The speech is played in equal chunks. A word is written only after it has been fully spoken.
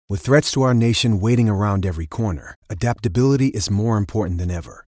With threats to our nation waiting around every corner, adaptability is more important than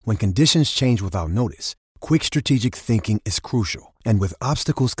ever. When conditions change without notice, quick strategic thinking is crucial. And with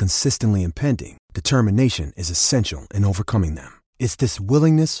obstacles consistently impending, determination is essential in overcoming them. It's this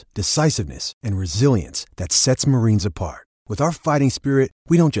willingness, decisiveness, and resilience that sets Marines apart. With our fighting spirit,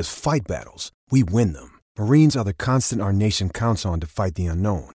 we don't just fight battles, we win them. Marines are the constant our nation counts on to fight the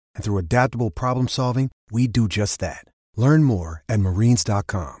unknown. And through adaptable problem solving, we do just that. Learn more at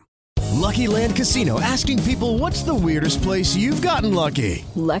marines.com. Lucky Land Casino, asking people, what's the weirdest place you've gotten lucky?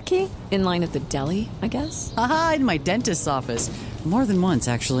 Lucky? In line at the deli, I guess? Aha, in my dentist's office. More than once,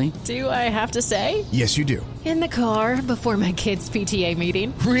 actually. Do I have to say? Yes, you do. In the car before my kids' PTA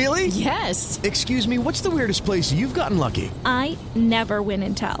meeting. Really? Yes. Excuse me, what's the weirdest place you've gotten lucky? I never win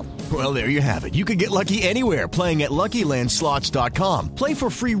and tell. Well, there you have it. You can get lucky anywhere, playing at LuckyLandSlots.com. Play for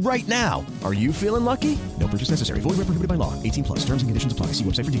free right now. Are you feeling lucky? No purchase necessary. Void where prohibited by law. 18 plus. Terms and conditions apply. See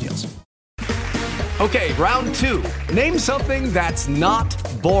website for details. Okay, round two. Name something that's not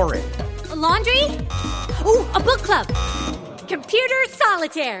boring. A laundry? Ooh, a book club. Computer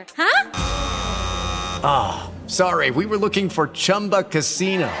solitaire, huh? Ah, sorry, we were looking for Chumba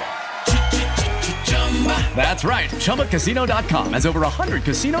Casino. That's right, ChumbaCasino.com has over 100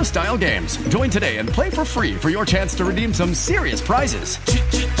 casino-style games. Join today and play for free for your chance to redeem some serious prizes.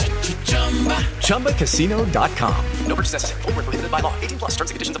 ChumbaCasino.com. No purchase necessary. Void where prohibited by law. 18 plus. Terms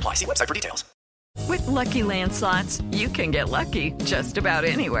and conditions apply. See website for details. With Lucky Land Slots, you can get lucky just about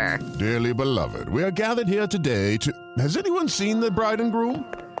anywhere. Dearly beloved, we are gathered here today to... Has anyone seen the bride and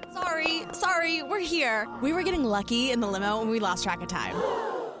groom? Sorry, we're here. We were getting lucky in the limo and we lost track of time.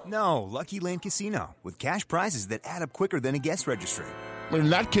 No, Lucky Land Casino, with cash prizes that add up quicker than a guest registry. In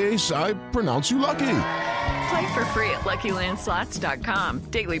that case, I pronounce you lucky. Play for free at LuckyLandSlots.com.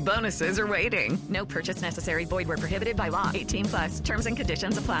 Daily bonuses are waiting. No purchase necessary. Void where prohibited by law. 18 plus. Terms and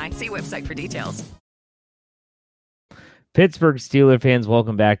conditions apply. See website for details. Pittsburgh Steelers fans,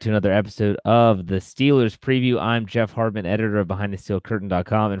 welcome back to another episode of the Steelers Preview. I'm Jeff Hardman, editor of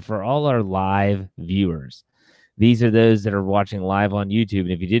BehindTheSteelCurtain.com, and for all our live viewers, these are those that are watching live on YouTube.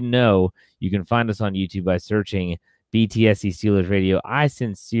 And if you didn't know, you can find us on YouTube by searching BTSC Steelers Radio. I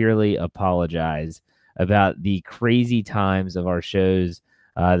sincerely apologize about the crazy times of our shows.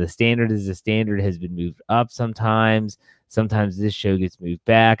 The standard is the standard has been moved up sometimes. Sometimes this show gets moved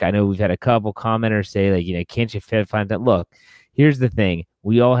back. I know we've had a couple commenters say, like, can't you find that? Look, here's the thing.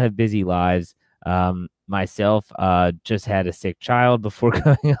 We all have busy lives. Myself just had a sick child before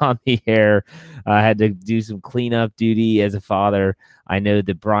going on the air. I had to do some cleanup duty as a father. I know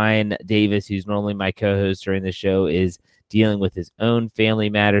that Brian Davis, who's normally my co-host during the show, is dealing with his own family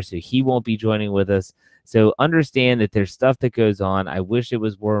matters, so he won't be joining with us. So understand that there's stuff that goes on. I wish it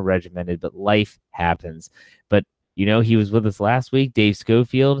was more regimented, but life happens. But, he was with us last week, Dave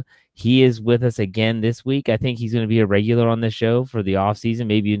Schofield. He is with us again this week. I think he's going to be a regular on this show for the off season,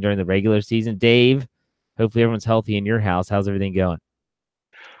 maybe even during the regular season. Dave, hopefully everyone's healthy in your house. How's everything going?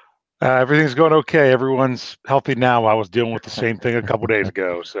 Everything's going okay. Everyone's healthy now. I was dealing with the same thing a couple days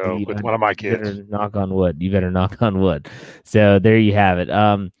ago. So with one of my kids. You better knock on wood. So there you have it.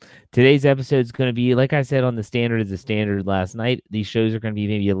 Today's episode is going to be, like I said, on the standard as a standard last night. These shows are going to be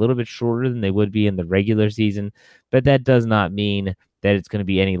maybe a little bit shorter than they would be in the regular season, but that does not mean that it's going to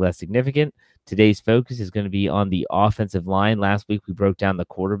be any less significant. Today's focus is going to be on the offensive line. Last week, we broke down the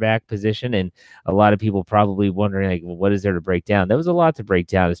quarterback position, and a lot of people probably wondering, well, what is there to break down? There was a lot to break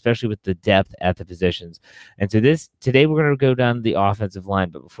down, especially with the depth at the positions. And so today, we're going to go down the offensive line.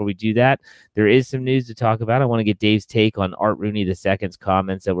 But before we do that, there is some news to talk about. I want to get Dave's take on Art Rooney II's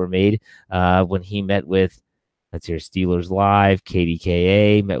comments that were made when he met with, let's hear, Steelers Live,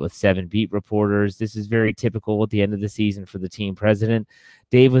 KDKA, met with 7 beat reporters. This is very typical at the end of the season for the team president.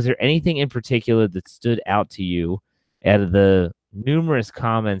 Dave, was there anything in particular that stood out to you out of the numerous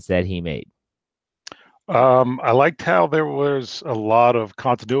comments that he made? I liked how there was a lot of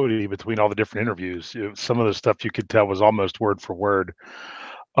continuity between all the different interviews. Some of the stuff you could tell was almost word for word.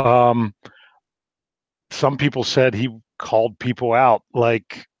 Some people said he called people out,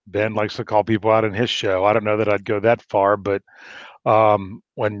 like Ben likes to call people out in his show. I don't know that I'd go that far, but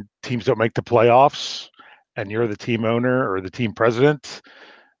when teams don't make the playoffs and you're the team owner or the team president,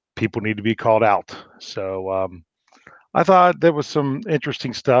 people need to be called out. So I thought there was some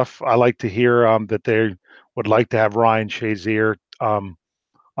interesting stuff. I like to hear that they would like to have Ryan Shazier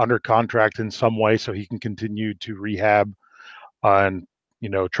under contract in some way so he can continue to rehab and,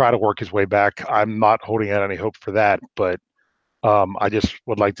 try to work his way back. I'm not holding out any hope for that, but I just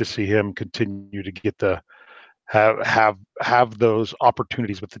would like to see him continue to get have those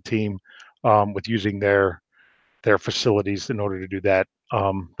opportunities with the team with using their their facilities in order to do that.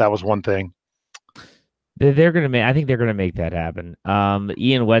 That was one thing. They're going to make. I think they're going to make that happen.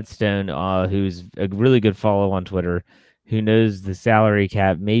 Ian Whetstone, who's a really good follow on Twitter, who knows the salary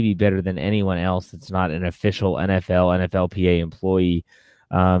cap maybe better than anyone else that's not an official NFLPA employee.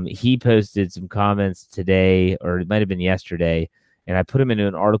 He posted some comments today, or it might have been yesterday, and I put him into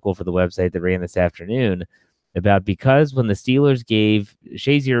an article for the website that ran this afternoon about because when the Steelers gave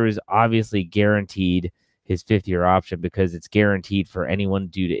Shazier was obviously guaranteed his 5th-year option because it's guaranteed for anyone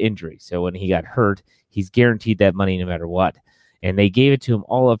due to injury. So when he got hurt, he's guaranteed that money no matter what. And they gave it to him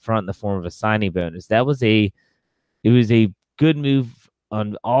all up front in the form of a signing bonus. It was a good move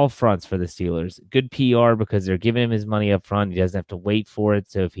on all fronts for the Steelers. Good PR because they're giving him his money up front. He doesn't have to wait for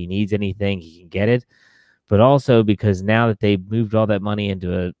it. So if he needs anything, he can get it. But also because now that they've moved all that money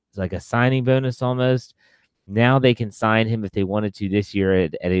into a signing bonus almost, now they can sign him if they wanted to this year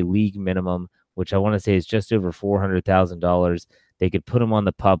at a league minimum, which I want to say is just over $400,000. They could put him on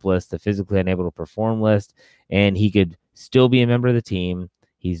the PUP list, the physically unable to perform list, and he could still be a member of the team.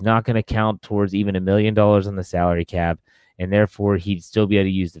 He's not going to count towards even $1 million on the salary cap, and therefore he'd still be able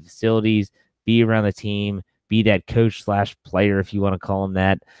to use the facilities, be around the team, be that coach / player, if you want to call him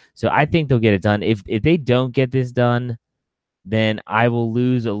that. So I think they'll get it done. If they don't get this done, then I will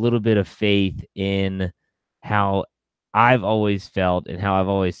lose a little bit of faith in how I've always felt and how I've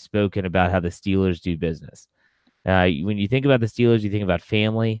always spoken about how the Steelers do business. When you think about the Steelers, you think about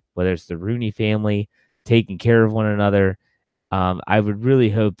family, whether it's the Rooney family, taking care of one another. I would really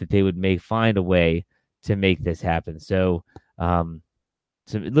hope that they would find a way to make this happen. So, a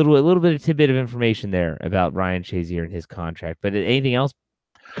little bit of tidbit of information there about Ryan Shazier and his contract. But anything else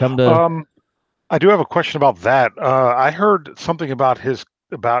come to? I do have a question about that. I heard something about his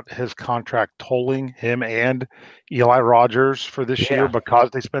contract tolling him and Eli Rogers for this year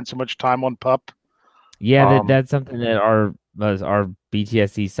because they spent so much time on PUP. Yeah, that's something that our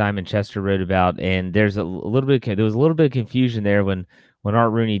BTSC Simon Chester wrote about, and there was a little bit of confusion there when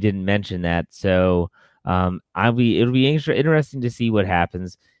Art Rooney didn't mention that. So it'll be interesting to see what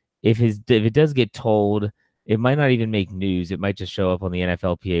happens if it does get told. It might not even make news. It might just show up on the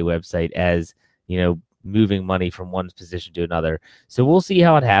NFLPA website as moving money from one position to another. So we'll see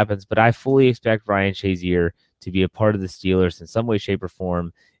how it happens, but I fully expect Ryan Shazier to be a part of the Steelers in some way, shape, or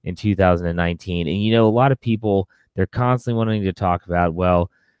form in 2019. And, a lot of people, they're constantly wanting to talk about, well,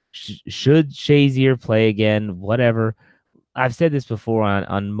 should Shazier play again? Whatever. I've said this before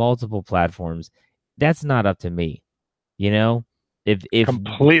on multiple platforms. That's not up to me. If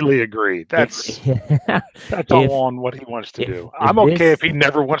completely agree. That's all on what he wants to do. I'm okay if he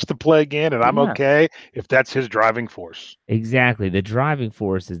never wants to play again, and I'm okay if that's his driving force. Exactly. The driving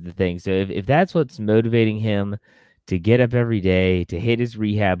force is the thing. So if that's what's motivating him to get up every day, to hit his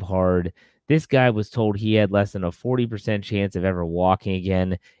rehab hard, this guy was told he had less than a 40% chance of ever walking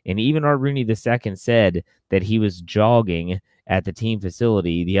again. And even Art Rooney II said that he was jogging at the team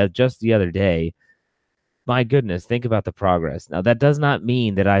facility just the other day. My goodness, think about the progress. Now, that does not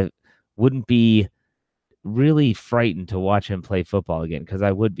mean that I wouldn't be really frightened to watch him play football again, because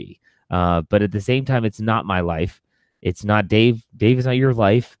I would be. But at the same time, it's not my life. It's not Dave. Dave is not your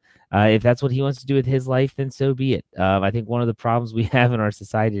life. If that's what he wants to do with his life, then so be it. I think one of the problems we have in our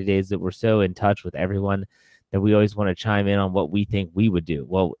society today is that we're so in touch with everyone that we always want to chime in on what we think we would do.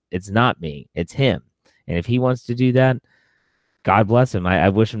 Well, it's not me. It's him. And if he wants to do that, God bless him. I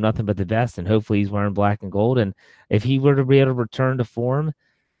wish him nothing but the best, and hopefully he's wearing black and gold. And if he were to be able to return to form,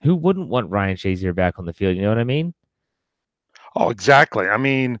 who wouldn't want Ryan Shazier back on the field? You know what I mean? Oh, exactly. I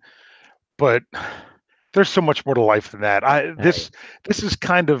mean, but there's so much more to life than that. This is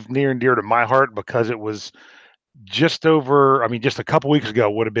kind of near and dear to my heart because it was just a couple weeks ago,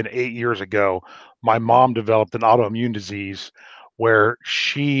 would have been 8 years ago, my mom developed an autoimmune disease where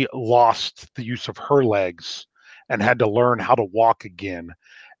she lost the use of her legs and had to learn how to walk again.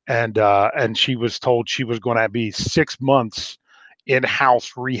 And she was told she was going to be 6 months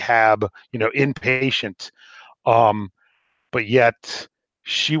in-house rehab, inpatient. But yet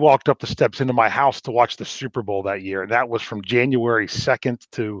she walked up the steps into my house to watch the Super Bowl that year. And that was from January 2nd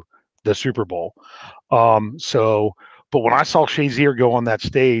to the Super Bowl. But when I saw Shazier go on that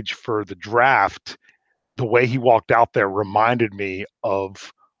stage for the draft, the way he walked out there reminded me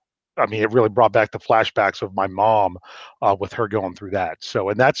of, it really brought back the flashbacks of my mom with her going through that. So,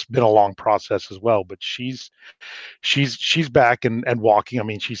 and that's been a long process as well, but she's back and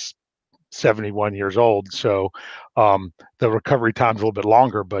walking. She's 71 years old. So the recovery time's a little bit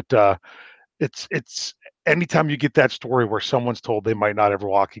longer, but it's anytime you get that story where someone's told they might not ever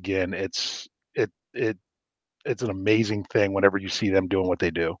walk again, it's an amazing thing whenever you see them doing what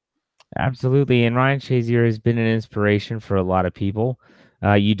they do. Absolutely. And Ryan Shazier has been an inspiration for a lot of people.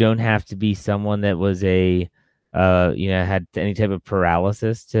 You don't have to be someone that was had any type of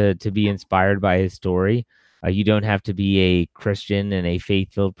paralysis to be inspired by his story. You don't have to be a Christian and a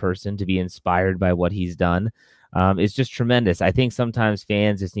faith-filled person to be inspired by what he's done. It's just tremendous. I think sometimes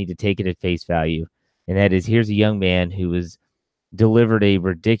fans just need to take it at face value. And that is, here's a young man who was delivered a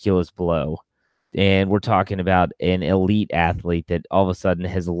ridiculous blow. And we're talking about an elite athlete that all of a sudden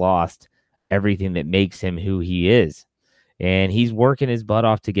has lost everything that makes him who he is. And he's working his butt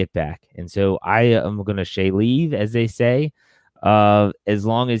off to get back. And so I am going to Shay leave, as they say, as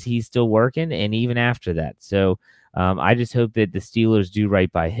long as he's still working and even after that. So I just hope that the Steelers do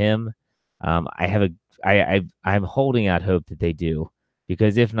right by him. I'm holding out hope that they do,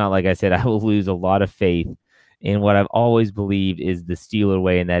 because if not, like I said, I will lose a lot of faith in what I've always believed is the Steeler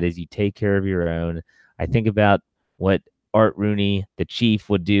way, and that is you take care of your own. I think about what Art Rooney, the Chief,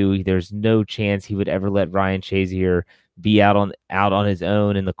 would do. There's no chance he would ever let Ryan Shazier be out on his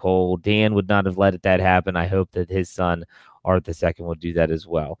own in the cold. Dan would not have let that happen. I hope that his son, Art II, will do that as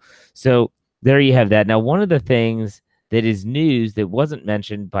well. So there you have that. Now, one of the things that is news that wasn't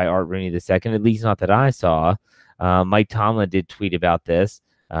mentioned by Art Rooney II, at least not that I saw, Mike Tomlin did tweet about this.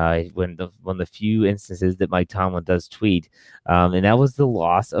 One of the few instances that Mike Tomlin does tweet, and that was the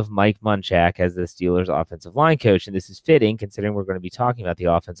loss of Mike Munchak as the Steelers' offensive line coach. And this is fitting considering we're going to be talking about the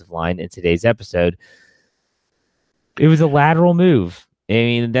offensive line in today's episode. It was a lateral move. I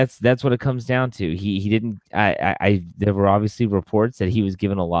mean, that's what it comes down to. He didn't. There were obviously reports that he was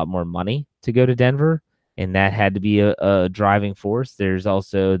given a lot more money to go to Denver, and that had to be a driving force. There's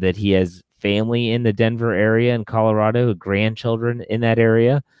also that he has family in the Denver area in Colorado, grandchildren in that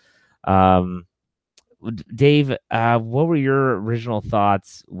area. Dave, what were your original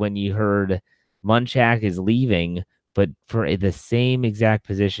thoughts when you heard Munchak is leaving, but for the same exact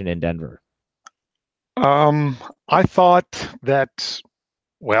position in Denver? I thought that,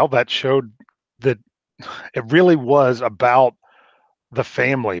 that showed that it really was about the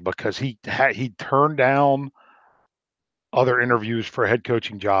family, because he turned down other interviews for head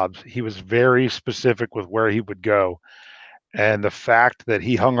coaching jobs. He was very specific with where he would go. And the fact that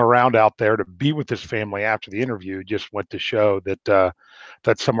he hung around out there to be with his family after the interview just went to show that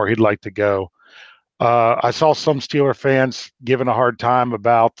that's somewhere he'd like to go. I saw some Steeler fans giving a hard time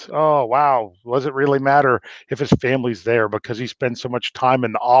about, oh, wow, does it really matter if his family's there, because he spends so much time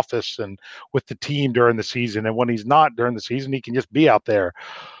in the office and with the team during the season. And when he's not during the season, he can just be out there.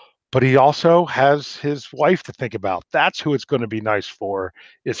 But he also has his wife to think about. That's who it's going to be nice for,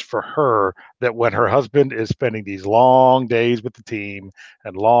 is for her, that when her husband is spending these long days with the team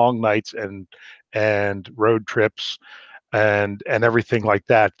and long nights and road trips and everything like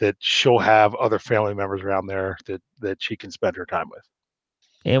that, that she'll have other family members around there that she can spend her time with.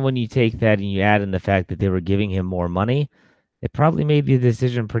 And when you take that and you add in the fact that they were giving him more money, it probably made the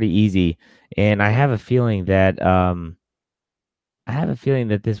decision pretty easy. And I have a feeling that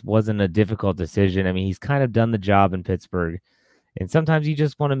this wasn't a difficult decision. I mean, he's kind of done the job in Pittsburgh, and sometimes you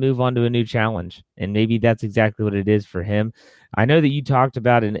just want to move on to a new challenge. And maybe that's exactly what it is for him. I know that you talked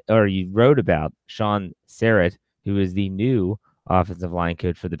about you wrote about Shaun Sarrett, who is the new offensive line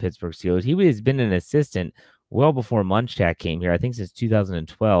coach for the Pittsburgh Steelers. He has been an assistant well before Munchak came here. I think since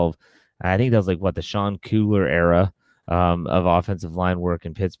 2012. I think that was like the Sean Cooler era of offensive line work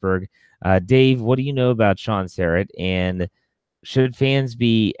in Pittsburgh. Dave, what do you know about Shaun Sarrett, and should fans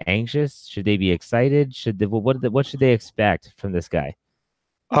be anxious? Should they be excited? What should they expect from this guy?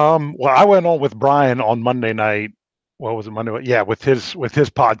 Well, I went on with Brian on Monday night. What was it, Monday? Yeah, with his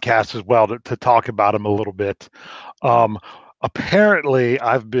podcast as well to talk about him a little bit. Apparently,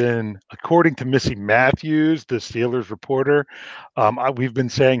 I've been, according to Missy Matthews, the Steelers reporter, we've been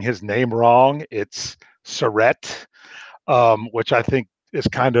saying his name wrong. It's Sarrett, which I think is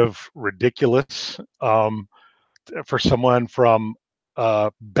kind of ridiculous for someone from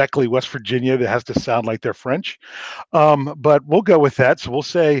Beckley, West Virginia, that has to sound like they're French. But we'll go with that. So we'll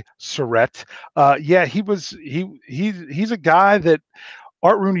say Sarrett. Yeah, he's a guy that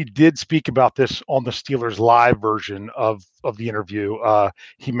Art Rooney did speak about this on the Steelers live version of the interview.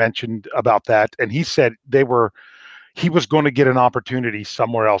 He mentioned about that, and he said he was going to get an opportunity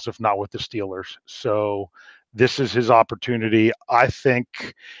somewhere else, if not with the Steelers. So this is his opportunity. I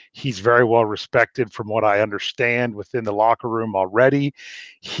think he's very well respected from what I understand within the locker room already.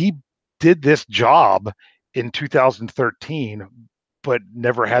 He did this job in 2013, but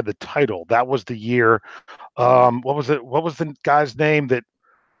never had the title. That was the year. What was it? What was the guy's name that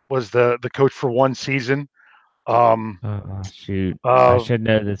was the coach for one season? Shoot. I should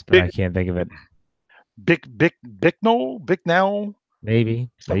know this, but I can't think of it. Bicknell? Maybe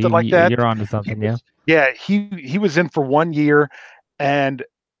something like that. You're onto something, yeah. He was in for 1 year, and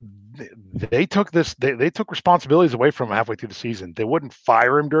they took they took responsibilities away from him halfway through the season. They wouldn't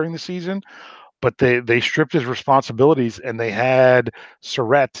fire him during the season, but they stripped his responsibilities, and they had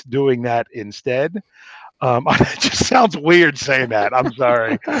Surratt doing that instead. It just sounds weird saying that. I'm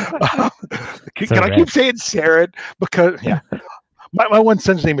sorry. Can I keep saying Sarrett? Because my one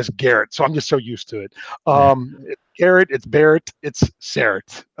son's name is Garrett, so I'm just so used to it. It's Garrett, it's Barrett, it's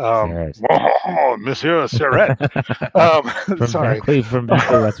Sarrett. Oh, Monsieur Sarrett. Sorry. From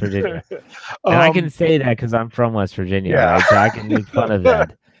West Virginia. And I can say that because I'm from West Virginia, right? So I can make fun of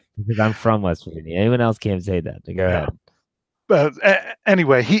that because I'm from West Virginia. Anyone else can't say that. So go ahead.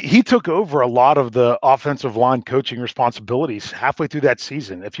 Anyway, he took over a lot of the offensive line coaching responsibilities halfway through that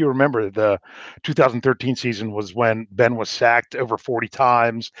season. If you remember, the 2013 season was when Ben was sacked over 40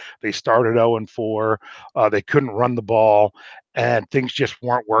 times. They started 0-4. They couldn't run the ball, and things just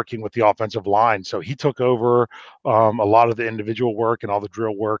weren't working with the offensive line. So he took over a lot of the individual work and all the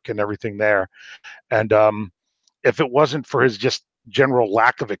drill work and everything there. And if it wasn't for his just general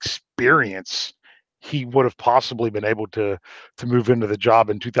lack of experience, he would have possibly been able to move into the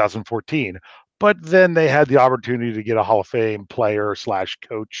job in 2014. But then they had the opportunity to get a Hall of Fame player /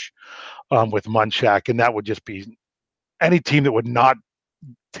 coach with Munchak, and that would just be any team that would not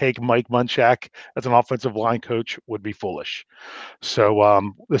take Mike Munchak as an offensive line coach would be foolish.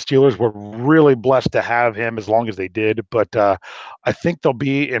 So the Steelers were really blessed to have him as long as they did, but I think they'll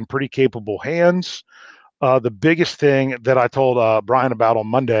be in pretty capable hands. The biggest thing that I told Brian about on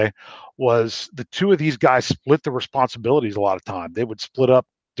Monday was the two of these guys split the responsibilities a lot of time. They would split up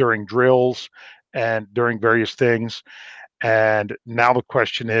during drills and during various things. And now the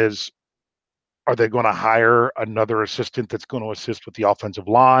question is, are they going to hire another assistant that's going to assist with the offensive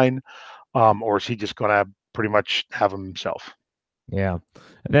line? Or is he just going to pretty much have him himself? Yeah,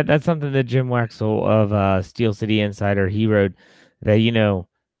 that's something that Jim Waxel of Steel City Insider, he wrote that,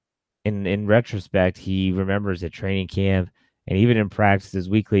 in retrospect, he remembers at training camp and even in practices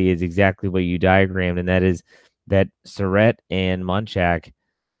weekly is exactly what you diagrammed, and that is that Surratt and Munchak,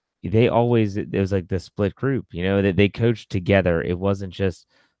 it was like the split group, that they coached together. It wasn't just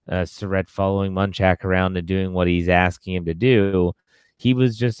Surratt following Munchak around and doing what he's asking him to do. He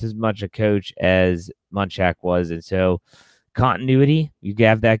was just as much a coach as Munchak was, and so continuity, you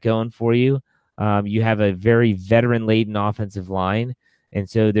have that going for you. You have a very veteran-laden offensive line. And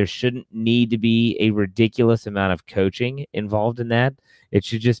so there shouldn't need to be a ridiculous amount of coaching involved in that. It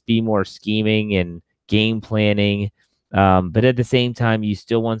should just be more scheming and game planning. But at the same time, you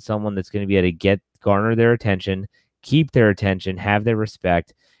still want someone that's going to be able to garner their attention, keep their attention, have their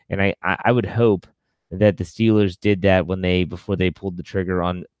respect. And I would hope that the Steelers did that before they pulled the trigger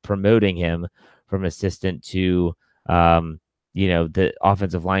on promoting him from assistant to the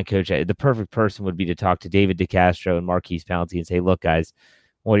offensive line coach. The perfect person would be to talk to David DeCastro and Marquise Pouncey and say, look, guys,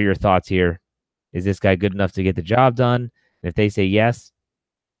 what are your thoughts here? Is this guy good enough to get the job done? And if they say yes,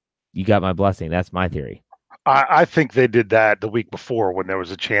 you got my blessing. That's my theory. I think they did that the week before when there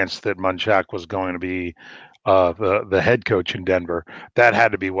was a chance that Munchak was going to be the head coach in Denver. That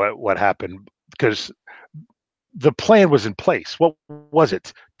had to be what happened, because the plan was in place. What was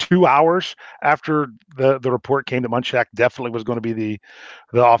it? 2 hours after the report came that Munchak definitely was going to be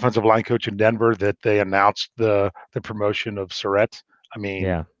the offensive line coach in Denver, that they announced the promotion of Surratt. I mean,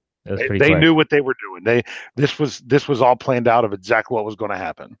 yeah, they knew what they were doing. This was all planned out of exactly what was going to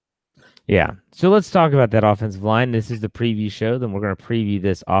happen. Yeah. So let's talk about that offensive line. This is the preview show. Then we're going to preview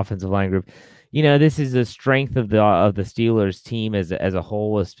this offensive line group. This is the strength of the Steelers team as a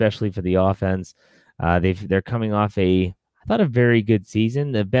whole, especially for the offense. They're coming off I thought a very good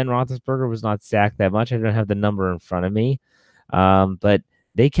season. Ben Roethlisberger was not sacked that much. I don't have the number in front of me, but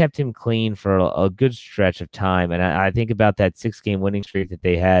they kept him clean for a good stretch of time. And I think about that 6-game winning streak that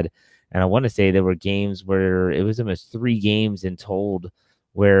they had, and I want to say there were games where it was almost 3 games in total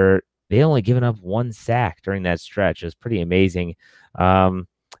where they only given up 1 sack during that stretch. It was pretty amazing. And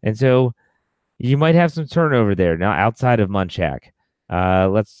so you might have some turnover there now outside of Munchak.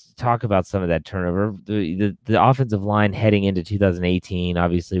 Let's talk about some of that turnover. The offensive line heading into 2018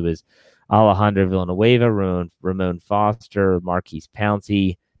 obviously was Alejandro Villanueva, Ramon Foster, Marquise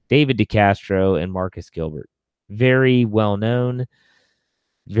Pouncey, David DeCastro, and Marcus Gilbert. Very well known,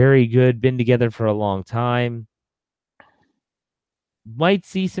 very good, been together for a long time. Might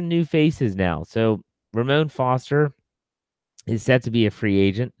see some new faces now. So Ramon Foster is set to be a free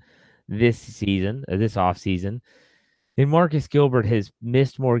agent this offseason. And Marcus Gilbert has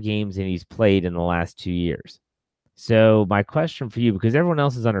missed more games than he's played in the last 2 years. So my question for you, because everyone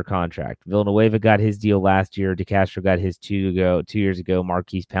else is under contract, Villanueva got his deal last year. DeCastro got his 2 years ago.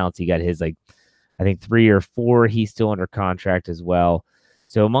 Marquise Pouncey got his I think 3 or 4. He's still under contract as well.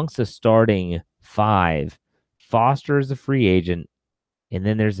 So amongst the starting 5, Foster is a free agent, and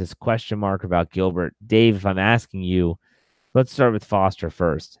then there's this question mark about Gilbert. Dave, if I'm asking you, let's start with Foster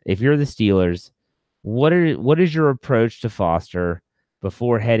first. If you're the Steelers, what is your approach to Foster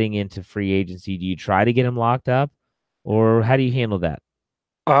before heading into free agency? Do you try to get him locked up, or how do you handle that?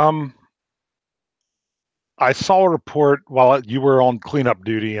 I saw a report while you were on cleanup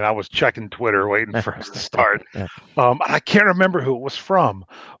duty, and I was checking Twitter waiting for us to start. I can't remember who it was from,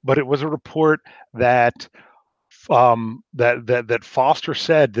 but it was a report that that Foster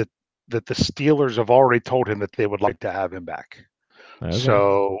said that the Steelers have already told him that they would like to have him back. Okay.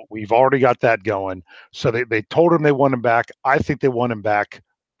 So we've already got that going. So they told him they want him back. I think they want him back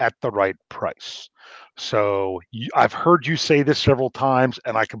at the right price. So I've heard you say this several times,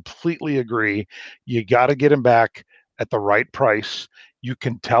 and I completely agree. You got to get him back at the right price. You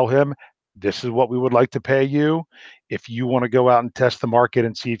can tell him, this is what we would like to pay you. If you want to go out and test the market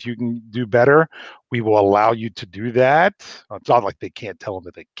and see if you can do better, we will allow you to do that. It's not like they can't tell them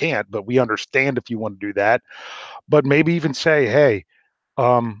that they can't, but we understand if you want to do that. But maybe even say, hey,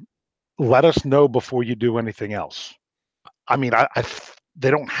 let us know before you do anything else. I mean, they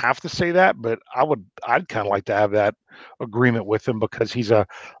don't have to say that, but I'd kind of like to have that agreement with him, because he's your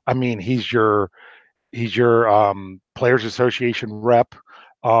Players Association rep,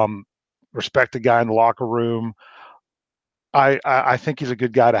 respected guy in the locker room. I think he's a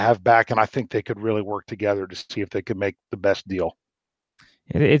good guy to have back, and I think they could really work together to see if they could make the best deal.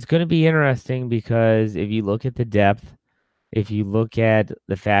 It's going to be interesting, because if you look at the depth, if you look at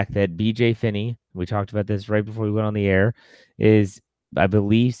the fact that BJ Finney, we talked about this right before we went on the air, is, I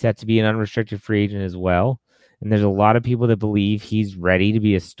believe, set to be an unrestricted free agent as well. And there's a lot of people that believe he's ready to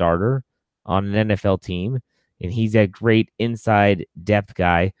be a starter on an NFL team, and he's a great inside depth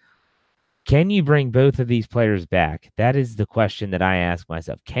guy. Can you bring both of these players back? That is the question that I ask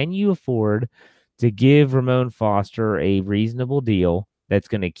myself. Can you afford to give Ramon Foster a reasonable deal that's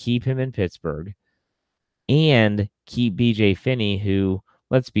going to keep him in Pittsburgh and keep BJ Finney, who,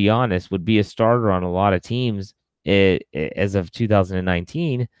 let's be honest, would be a starter on a lot of teams as of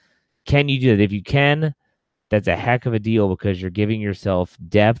 2019? Can you do that? If you can, that's a heck of a deal, because you're giving yourself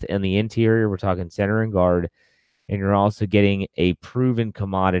depth in the interior. We're talking center and guard, and you're also getting a proven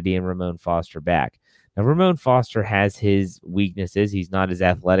commodity in Ramon Foster back. Now, Ramon Foster has his weaknesses. He's not as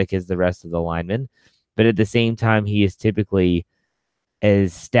athletic as the rest of the linemen, but at the same time, he is typically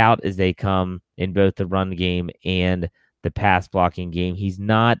as stout as they come in both the run game and the pass blocking game. He's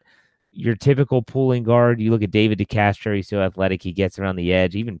not your typical pulling guard. You look at David DeCastro, he's so athletic, he gets around the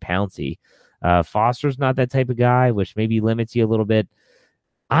edge. Even Pouncey. Foster's not that type of guy, which maybe limits you a little bit.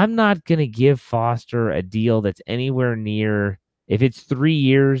 I'm not going to give Foster a deal that's anywhere near, if it's 3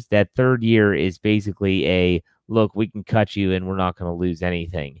 years, that third year is basically a, look, we can cut you and we're not going to lose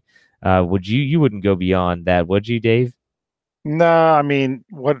anything. You wouldn't go beyond that, would you, Dave? No, I mean,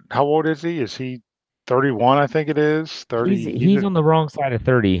 how old is he? Is he 31? I think it is 30. He's on the wrong side of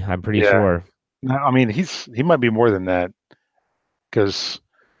 30. I'm pretty sure. No, I mean, he might be more than that, because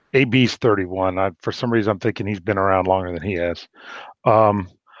AB's 31. For some reason, I'm thinking he's been around longer than he has.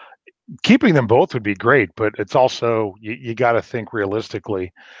 Keeping them both would be great, but it's also, you got to think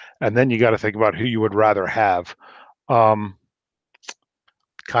realistically, and then you got to think about who you would rather have. Kind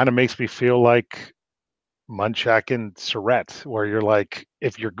of makes me feel like Munchak and Surratt, where you're like,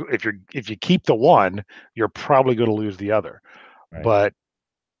 if you keep the one, you're probably going to lose the other. Right. But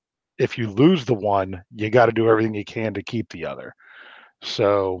if you lose the one, you got to do everything you can to keep the other.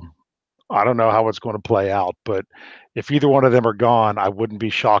 So I don't know how it's going to play out, but if either one of them are gone, I wouldn't be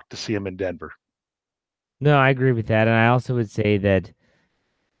shocked to see them in Denver. No, I agree with that, and I also would say that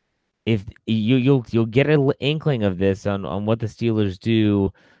if you'll get an inkling of this on what the Steelers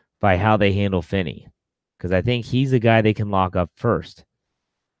do by how they handle Finney, because I think he's a guy they can lock up first.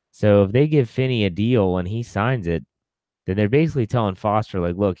 So if they give Finney a deal and he signs it, then they're basically telling Foster,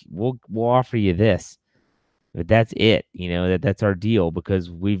 like, look, we'll offer you this, but that's it. That's our deal,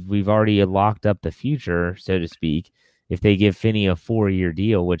 because we've already locked up the future, so to speak. If they give Finney a 4-year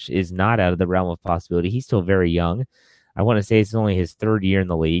deal, which is not out of the realm of possibility, he's still very young. I want to say it's only his 3rd year in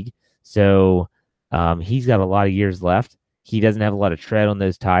the league, so he's got a lot of years left. He doesn't have a lot of tread on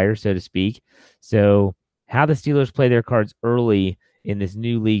those tires, so to speak. So how the Steelers play their cards early in this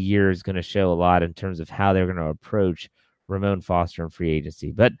new league year is going to show a lot in terms of how they're going to approach Ramon Foster in free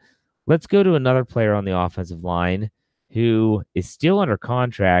agency. But let's go to another player on the offensive line who is still under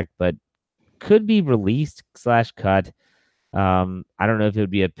contract, but could be released / cut. I don't know if it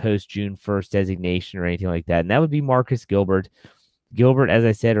would be a post June 1st designation or anything like that. And that would be Marcus Gilbert. Gilbert, as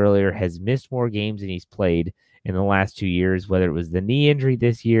I said earlier, has missed more games than he's played in the last 2 years, whether it was the knee injury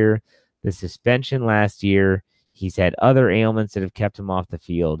this year, the suspension last year. He's had other ailments that have kept him off the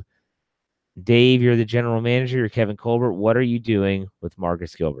field. Dave, you're the general manager. You're Kevin Colbert. What are you doing with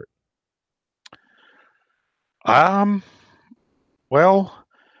Marcus Gilbert? Well,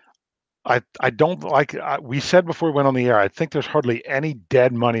 I don't like, we said before we went on the air, I think there's hardly any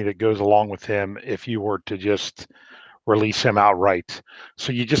dead money that goes along with him if you were to just release him outright.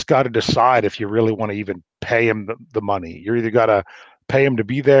 So you just got to decide if you really want to even pay him the money. You're either got to pay him to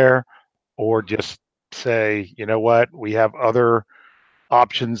be there or just say, you know what, we have other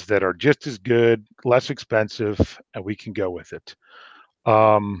options that are just as good, less expensive, and we can go with it.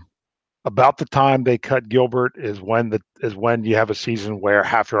 About the time they cut Gilbert is when you have a season where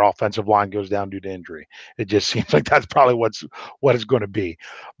half your offensive line goes down due to injury. It just seems like that's probably what it's going to be.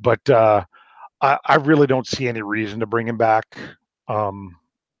 But I really don't see any reason to bring him back.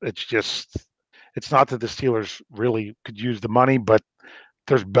 It's not that the Steelers really could use the money, but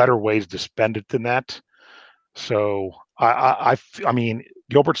there's better ways to spend it than that. So I mean,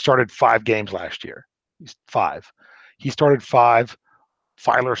 Gilbert started 5 games last year. He's 5. He started 5.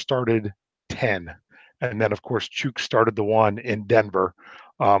 Filer started 10, and then of course Chuk started the one in Denver.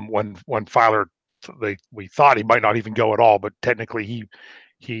 When Filer, we thought he might not even go at all, but technically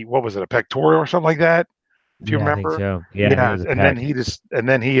he what was it, a pectoral or something like that? Do you remember? I think so. Yeah. And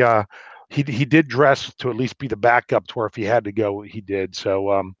then he did dress to at least be the backup to where if he had to go, he did.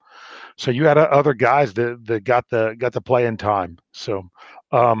 So so you had other guys that got the play in time. So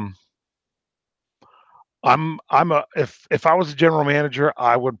if I was a general manager,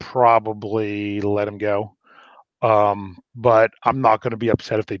 I would probably let him go. But I'm not going to be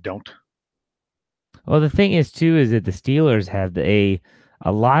upset if they don't. Well, the thing is too is that the Steelers have a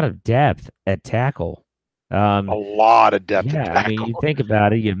lot of depth at tackle. A lot of depth at tackle. I mean, you think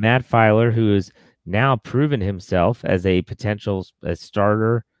about it. You have Matt Filer, who has now proven himself as a potential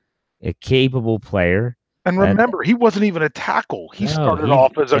starter, a capable player. And remember, he wasn't even a tackle. He started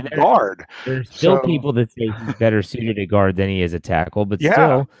off as a guard. There's still people that say he's better suited at guard than he is a tackle, but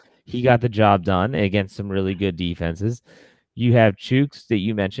still, he got the job done against some really good defenses. You have Chooks that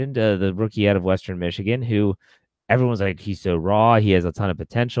you mentioned, the rookie out of Western Michigan, who everyone's like, he's so raw. He has a ton of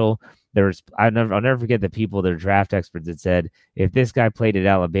potential. I'll never forget the people that are draft experts that said, if this guy played at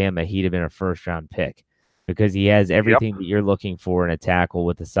Alabama, he'd have been a first-round pick because he has everything that you're looking for in a tackle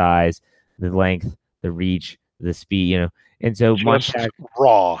with the size, the length, the reach, the speed, and so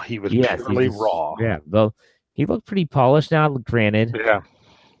raw. He was purely raw. Yeah, well, he looked pretty polished now. Granted,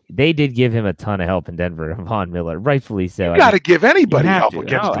 they did give him a ton of help in Denver. Von Miller, rightfully so. You got to give anybody help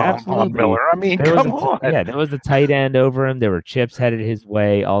against Von Miller. I mean, come on. Yeah, there was a tight end over him. There were chips headed his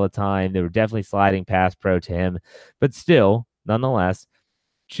way all the time. They were definitely sliding pass pro to him, but still, nonetheless,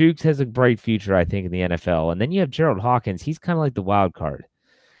 Chooks has a bright future, I think, in the NFL. And then you have Gerald Hawkins. He's kind of like the wild card.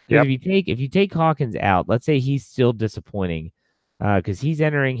 Yep. If you take Hawkins out, let's say he's still disappointing, because he's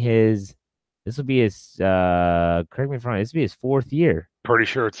entering this will be his correct me if I'm wrong, this will be his 4th year. Pretty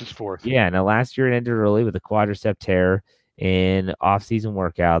sure it's his 4th. Yeah. Now last year it ended early with a quadricep tear in off-season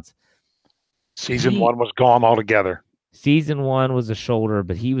workouts. Season 1 was gone altogether. Season 1 was a shoulder,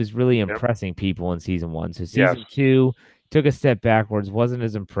 but he was really impressing people in season 1. So season 2 took a step backwards, wasn't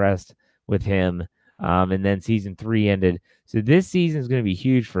as impressed with him. And then season 3 ended. So this season is going to be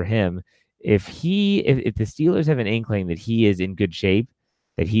huge for him. If the Steelers have an inkling that he is in good shape,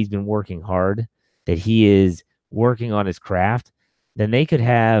 that he's been working hard, that he is working on his craft, then they could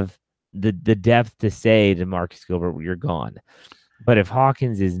have the depth to say to Marcus Gilbert, you're gone. But if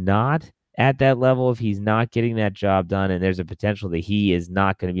Hawkins is not at that level, if he's not getting that job done, and there's a potential that he is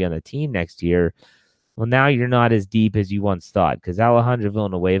not going to be on the team next year, well, now you're not as deep as you once thought, because Alejandro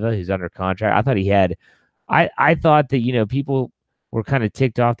Villanueva, who's under contract, I thought he had I thought that, people were kind of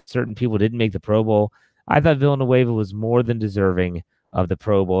ticked off that certain people didn't make the Pro Bowl. I thought Villanueva was more than deserving of the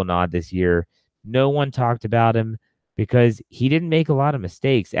Pro Bowl nod this year. No one talked about him because he didn't make a lot of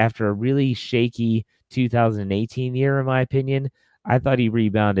mistakes after a really shaky 2018 year, in my opinion. I thought he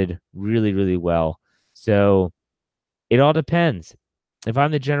rebounded really, really well. So it all depends. If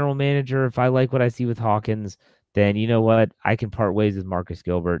I'm the general manager, if I like what I see with Hawkins, then you know what? I can part ways with Marcus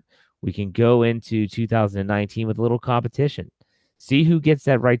Gilbert. We can go into 2019 with a little competition. See who gets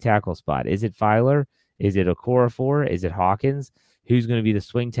that right tackle spot. Is it Filer? Is it Okorafor? Is it Hawkins? Who's going to be the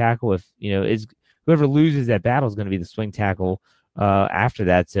swing tackle? If is whoever loses that battle is going to be the swing tackle after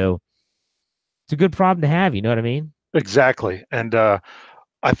that. So it's a good problem to have. You know what I mean? Exactly. And I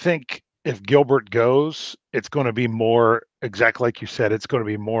think if Gilbert goes, it's going to be more, exactly like you said, it's going to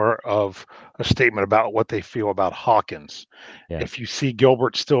be more of a statement about what they feel about Hawkins. Yeah. If you see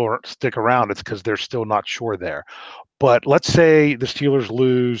Gilbert still stick around, it's because they're still not sure there. But let's say the Steelers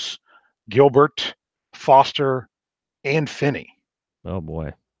lose Gilbert, Foster, and Finney. Oh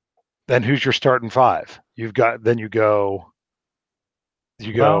boy. Then who's your starting five? You go.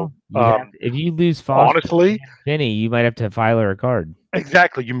 If you lose Foster, honestly, and Finney, you might have to Filer a guard.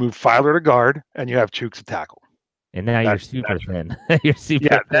 Exactly. You move Filer to guard, and you have Chooks at tackle. And now you're super thin. You're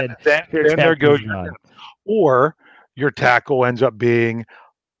super thin. Then there goes your depth. Or your tackle ends up being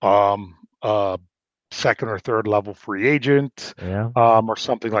second or third level free agent, or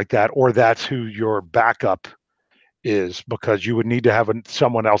something like that. Or that's who your backup is, because you would need to have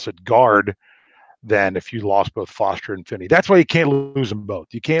someone else at guard than if you lost both Foster and Finney. That's why you can't lose them both.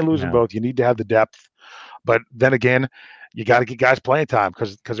 You can't lose them both. You need to have the depth. But then again, you got to get guys playing time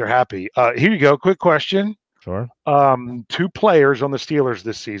because they're happy. Here you go. Quick question. Sure. 2 players on the Steelers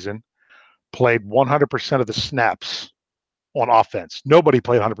this season played 100% of the snaps on offense. Nobody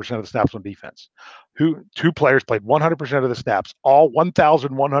played 100% of the snaps on defense. 2 players played 100% of the snaps, all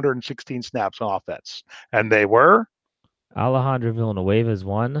 1,116 snaps on offense. And they were? Alejandro Villanueva is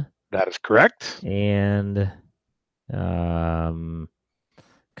one. That is correct. And,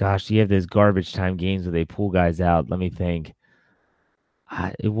 gosh, you have those garbage time games where they pull guys out. Let me think.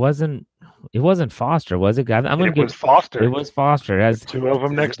 It wasn't Foster, was it? It was Foster. It was Foster. It has 2 of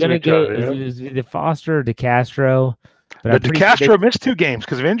them next to each other. It was either Foster or DeCastro. But DeCastro missed 2 games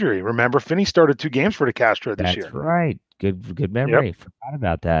because of injury. Remember, Finney started 2 games for DeCastro this year. That's right. Good memory. Yep. Forgot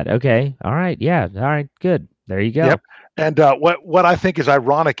about that. Okay. All right. Yeah. All right. Good. There you go. Yep. And what I think is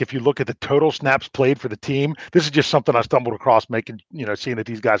ironic, if you look at the total snaps played for the team, this is just something I stumbled across seeing that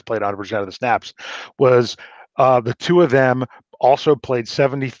these guys played 100% of the snaps, was the 2 of them also played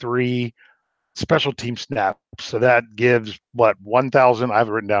 73 special team snaps. So that gives 1,000, I have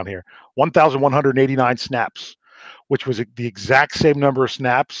it written down here, 1,189 snaps, which was the exact same number of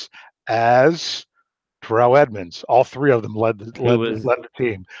snaps as Terrell Edmunds. All 3 of them led the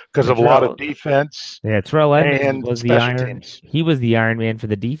team because of a lot of defense. Yeah, Terrell Edmunds was the Iron. Teams. He was the Iron Man for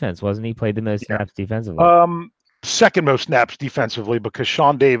the defense, wasn't he? Played the most snaps defensively. Second most snaps defensively, because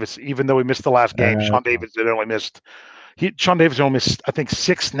Sean Davis, even though he missed the last game, Sean Davis only missed, I think,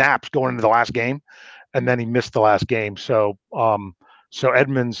 6 snaps going into the last game, and then he missed the last game. So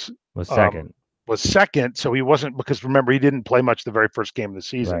Edmunds was second. So he wasn't, because remember, he didn't play much the very first game of the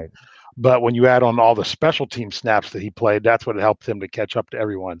season. Right. But when you add on all the special team snaps that he played, that's what helped him to catch up to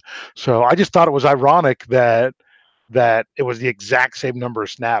everyone. So I just thought it was ironic that it was the exact same number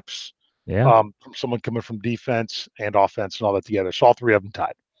of snaps. Yeah. From someone coming from defense and offense and all that together. So all 3 of them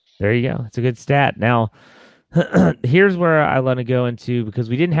tied. There you go. It's a good stat. Now, here's where I want to go into, because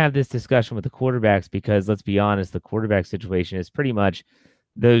we didn't have this discussion with the quarterbacks, because let's be honest, the quarterback situation is pretty much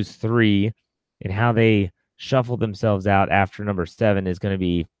those 3, and how they shuffle themselves out after number 7 is going to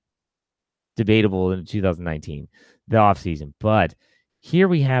be debatable in 2019, the offseason. But here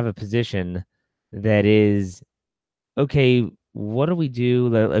we have a position that is, okay, what do we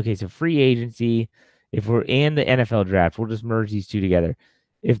do? Okay, so free agency, if we're in the NFL draft, we'll just merge these 2 together.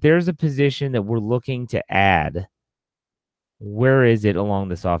 If there's a position that we're looking to add, where is it along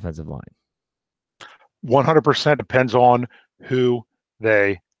this offensive line? 100% depends on who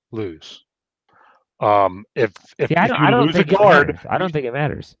they lose. If you lose a guard, I don't think it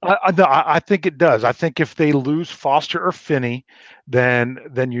matters. I think it does. I think if they lose Foster or Finney, then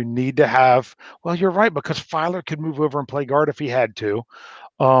you need to have. Well, you're right, because Filer could move over and play guard if he had to.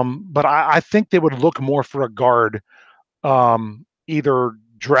 But I think they would look more for a guard, either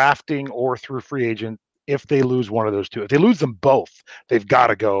drafting or through free agent. If they lose one of those 2, if they lose them both, they've got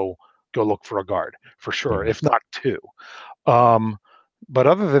to go look for a guard for sure, if not 2. But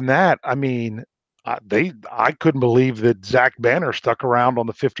other than that, I mean. I couldn't believe that Zach Banner stuck around on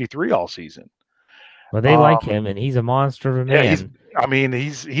the 53 all season. Well, they like him, and he's a monster of a man. He's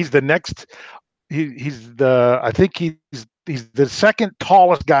the next. I think he's the second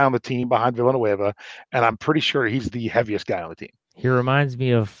tallest guy on the team behind Villanueva, and I'm pretty sure he's the heaviest guy on the team. He reminds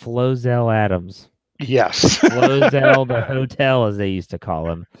me of Flozell Adams. Yes, Flozell the Hotel, as they used to call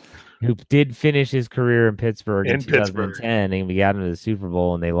him, who did finish his career in Pittsburgh in 2010, and we got into the Super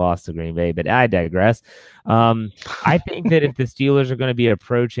Bowl, and they lost to Green Bay. But I digress. I think that if the Steelers are going to be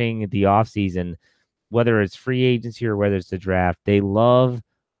approaching the offseason, whether it's free agency or whether it's the draft, they love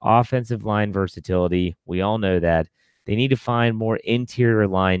offensive line versatility. We all know that. They need to find more interior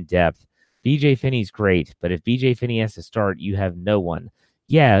line depth. BJ Finney's great, but if BJ Finney has to start, you have no one.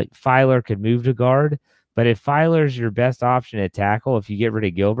 Yeah, Filer could move to guard, But if Filer's your best option at tackle, if you get rid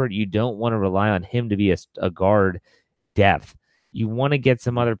of Gilbert, you don't want to rely on him to be a guard depth. You want to get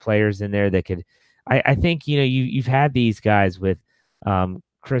some other players in there that could. I think you've had these guys with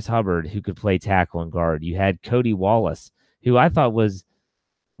Chris Hubbard who could play tackle and guard. You had Cody Wallace, who I thought was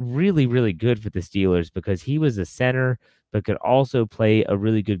really, really good for the Steelers because he was a center but could also play a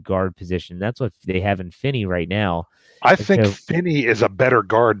really good guard position. That's what they have in Finney right now. I think Finney is a better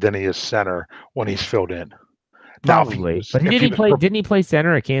guard than he is center when he's filled in. Probably. But didn't he play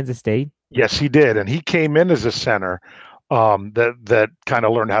center at Kansas State? Yes, he did. And he came in as a center. That kind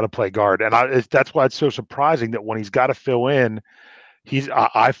of learned how to play guard, and that's why it's so surprising that when he's got to fill in,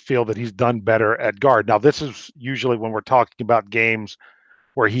 I feel that he's done better at guard. Now, this is usually when we're talking about games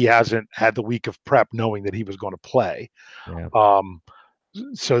where he hasn't had the week of prep, knowing that he was going to play. Yeah.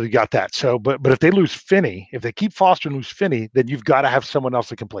 So you got that. So, but if they lose Finney, if they keep Foster and lose Finney, then you've got to have someone else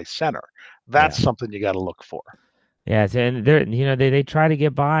that can play center. That's something you got to look for. Yes, and they try to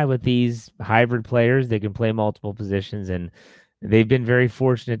get by with these hybrid players. They can play multiple positions, and they've been very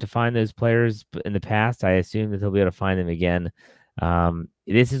fortunate to find those players in the past. I assume that they'll be able to find them again.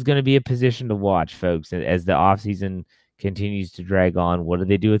 This is going to be a position to watch, folks, as the offseason continues to drag on. What do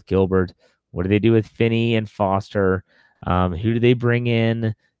they do with Gilbert? What do they do with Finney and Foster? Who do they bring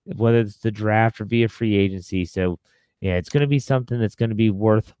in, whether it's the draft or via free agency? So, yeah, it's going to be something that's going to be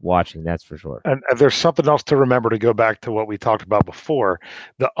worth watching. That's for sure. And there's something else to remember to go back to what we talked about before.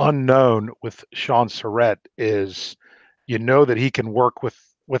 The unknown with Shaun Sarrett is, that he can work with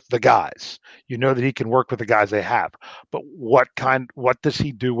the guys. That he can work with the guys they have. But what does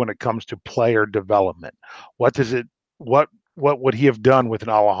he do when it comes to player development? What would he have done with an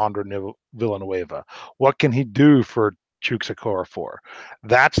Alejandro Villanueva? What can he do for Chuks Okorafor?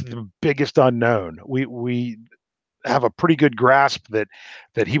 That's the biggest unknown. We have a pretty good grasp that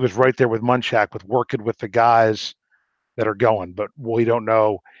he was right there with Munchak with working with the guys that are going, but we don't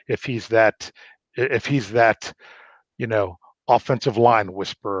know if he's that offensive line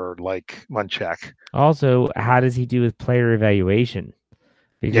whisperer like Munchak. Also, how does he do with player evaluation?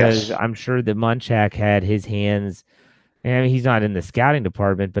 Because I'm sure that Munchak had his hands. I mean, he's not in the scouting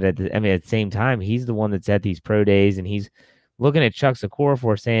department, but at the same time, he's the one that's at these pro days, and he's looking at Chuks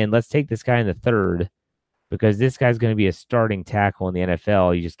Okorafor saying, "Let's take this guy in the third." Because this guy's going to be a starting tackle in the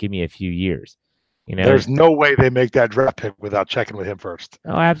NFL. You just give me a few years. There's no way they make that draft pick without checking with him first.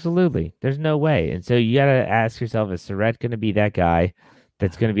 Oh, absolutely. There's no way. And so you got to ask yourself, is Sarrett going to be that guy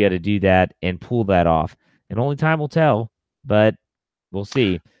that's going to be able to do that and pull that off? And only time will tell, but we'll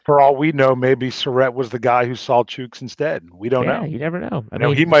see. For all we know, maybe Sarrett was the guy who saw Chuks instead. We don't know. You never know. I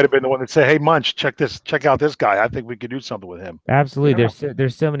mean, he might have been the one that said, "Hey, Munch, check out this guy. I think we could do something with him." Absolutely.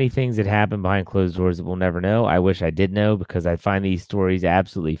 There's so many things that happen behind closed doors that we'll never know. I wish I did know because I find these stories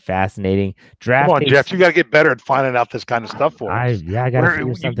absolutely fascinating. Come on, Jeff, you got to get better at finding out this kind of stuff for us. I got to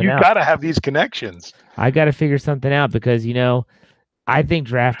figure something out. You got to have these connections. I got to figure something out because, I think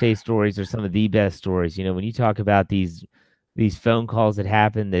draft day stories are some of the best stories. When you talk about these phone calls that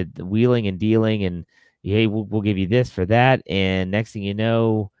happen, the wheeling and dealing, and hey, we'll give you this for that, and next thing you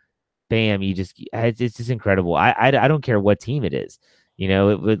know, bam, it's just incredible. I don't care what team it is.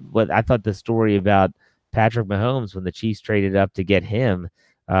 What I thought the story about Patrick Mahomes when the Chiefs traded up to get him.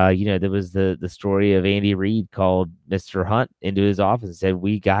 There was the story of Andy Reid called Mr. Hunt into his office and said,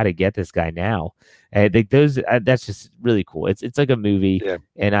 "We got to get this guy now." I think that's just really cool. It's like a movie,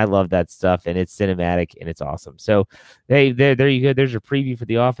 and I love that stuff, and it's cinematic and it's awesome. So, hey, there you go. There's your preview for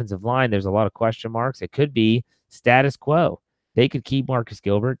the offensive line. There's a lot of question marks. It could be status quo. They could keep Marcus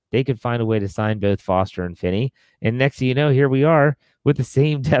Gilbert. They could find a way to sign both Foster and Finney. And next thing you know, here we are with the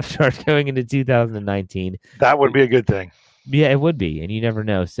same depth chart going into 2019. That would be a good thing. Yeah, it would be, and you never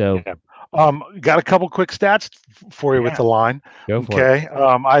know. So, got a couple quick stats for you with the line. Go for it.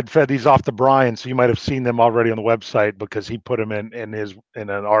 I'd fed these off to Brian, so you might have seen them already on the website because he put them in an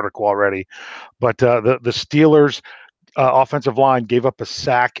article already. But the Steelers' offensive line gave up a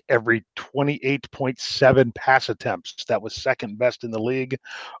sack every 28.7 pass attempts. That was second best in the league,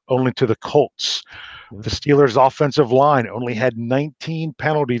 only to the Colts. The Steelers' offensive line only had 19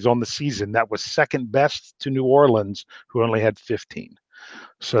 penalties on the season. That was second best to New Orleans, who only had 15.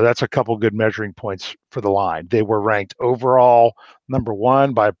 So that's a couple good measuring points for the line. They were ranked overall number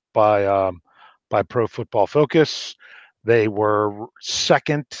one by Pro Football Focus. They were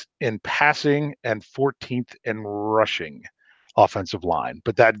second in passing and 14th in rushing offensive line,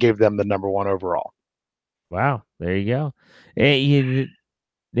 but that gave them the number one overall. Wow, there you go.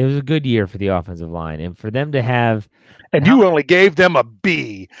 It was a good year for the offensive line, and for them to have. And you only gave them a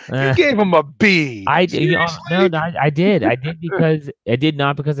B. You gave them a B. I did. I did because I did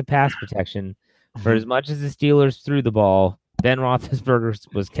not because of pass protection, For as much as the Steelers threw the ball, Ben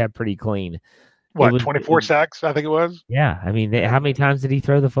Roethlisberger was kept pretty clean. What, 24 sacks, I think it was? Yeah. I mean, how many times did he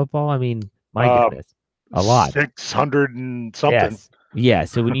throw the football? I mean, my goodness. A lot. 600 and something. Yes. Yeah.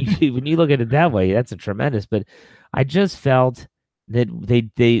 So when you look at it that way, that's a tremendous. But I just felt that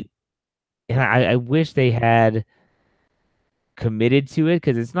they and I wish they had committed to it,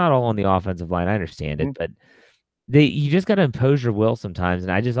 because it's not all on the offensive line. I understand it, but you just got to impose your will sometimes.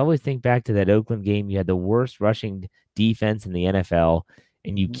 And I just always think back to that Oakland game. You had the worst rushing defense in the NFL,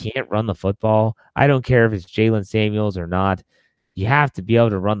 and you can't run the football. I don't care if it's Jalen Samuels or not. You have to be able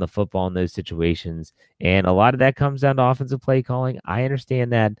to run the football in those situations. And a lot of that comes down to offensive play calling. I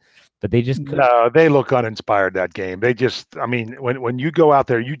understand that, but they just couldn't. No, they look uninspired that game. They just, I mean, when you go out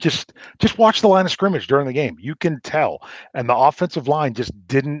there, you just watch the line of scrimmage during the game. You can tell. And the offensive line just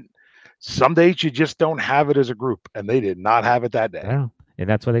didn't. Some days you just don't have it as a group, and they did not have it that day. Well, and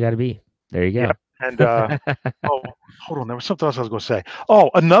that's what they got to be. There you go. Yeah. And oh, hold on, there was something else I was going to say. Oh,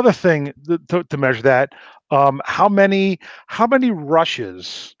 another thing to measure that. How many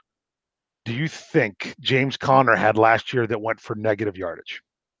rushes do you think James Conner had last year that went for negative yardage?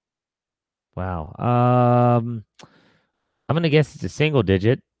 Wow. I'm going to guess it's a single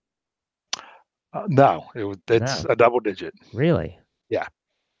digit. No, it's a double digit. Really? Yeah.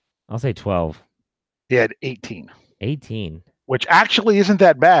 I'll say 12. He had 18. 18. Which actually isn't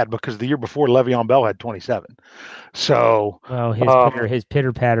that bad, because the year before Le'Veon Bell had 27. So, well, his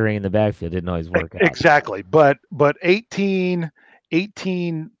pitter pattering in the backfield didn't always work out. Exactly, but 18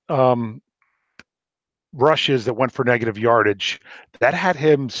 rushes that went for negative yardage, that had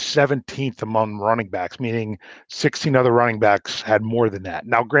him 17th among running backs, meaning 16 other running backs had more than that.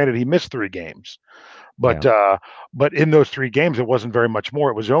 Now, granted, he missed 3 games, but in those 3 games, it wasn't very much more.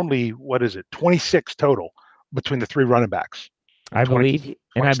 It was only 26 total between the 3 running backs. I believe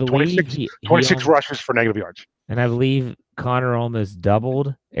 26 rushes for negative yards. And I believe Conner almost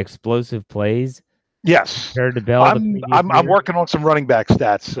doubled explosive plays. Yes. Compared to Bell. I'm working on some running back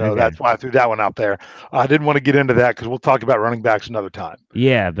stats, so that's why I threw that one out there. I didn't want to get into that because we'll talk about running backs another time.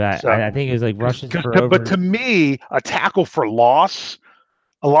 Yeah, but I think it was like rushes for over. But to me, a tackle for loss,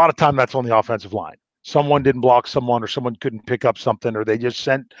 a lot of time that's on the offensive line. Someone didn't block someone, or someone couldn't pick up something, or they just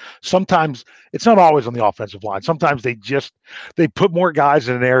sent. Sometimes it's not always on the offensive line. Sometimes they put more guys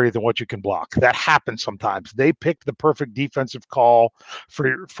in an area than what you can block. That happens sometimes. They picked the perfect defensive call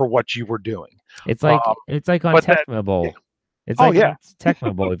for what you were doing. It's like on Tecmo Bowl. Yeah. It's like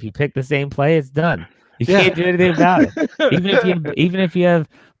Tecmo Bowl. If you pick the same play, it's done. You can't do anything about it. Even if you have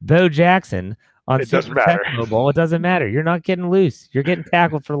Bo Jackson on Super Tecmo Bowl, it doesn't matter. You're not getting loose. You're getting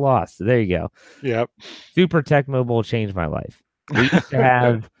tackled for loss. So there you go. Yep. Super Tecmo Bowl changed my life. We used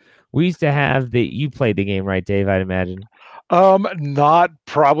to have you played the game, right, Dave? I'd imagine. Not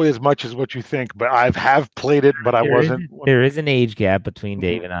probably as much as what you think, but I have played it, but I wasn't. There is an age gap between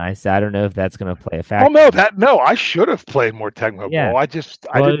Dave and I, so I don't know if that's going to play a factor. No, I should have played more Tecmo Bowl. I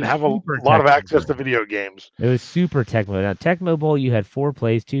didn't have a lot of access to video games. It was Super Tecmo. Now, Tecmo Bowl, you had 4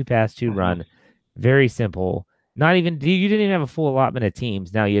 plays, 2 pass, 2 run. Very simple. You didn't even have a full allotment of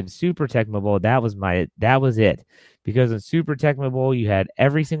teams. Now you had Super Tecmo Bowl. That was it. Because in Super Tecmo Bowl, you had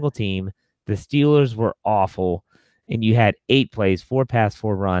every single team. The Steelers were awful. And you had 8 plays, 4 pass,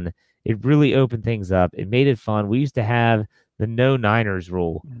 4 run. It really opened things up. It made it fun. We used to have the no Niners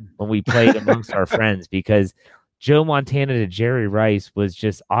rule when we played amongst our friends, because Joe Montana to Jerry Rice was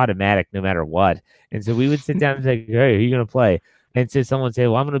just automatic no matter what. And so we would sit down and say, hey, are you going to play? And so someone would say,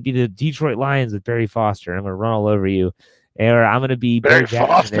 well, I'm going to be the Detroit Lions with Barry Foster. And I'm going to run all over you. Or I'm going to be Barry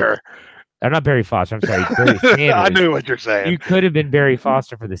Foster. Or not Barry Foster. I'm sorry, Barry Sanders. I knew what you're saying. You could have been Barry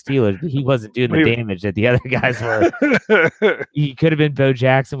Foster for the Steelers, but he wasn't doing the damage that the other guys were. He could have been Bo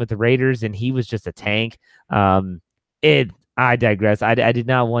Jackson with the Raiders, and he was just a tank. I digress. I did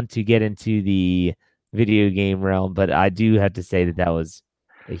not want to get into the video game realm, but I do have to say that was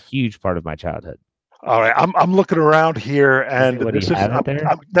a huge part of my childhood. All right, I'm looking around here, and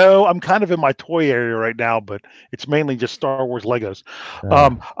I'm kind of in my toy area right now, but it's mainly just Star Wars Legos.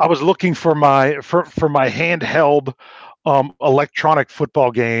 I was looking for my handheld electronic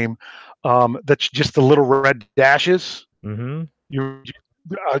football game that's just the little red dashes. Mm-hmm.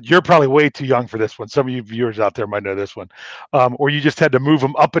 You're probably way too young for this one. Some of you viewers out there might know this one, or you just had to move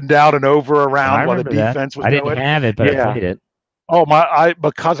them up and down and over around while the defense was. I didn't have it, but I played it. Oh,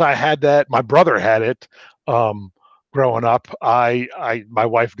 because I had that, my brother had it growing up. My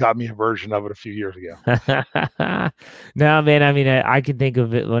wife got me a version of it a few years ago. No, man, I mean, I can think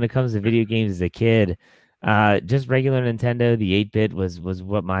of it when it comes to video games as a kid. Just regular Nintendo, the 8-bit was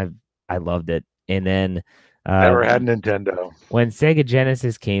what I loved it. And then Never had Nintendo. When Sega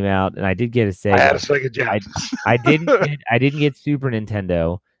Genesis came out, and I did get a Sega. I had a Sega Genesis. I didn't get Super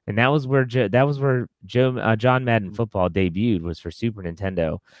Nintendo, and that was where John Madden Football debuted, was for Super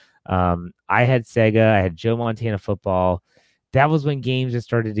Nintendo. I had Sega. I had Joe Montana Football. That was when games just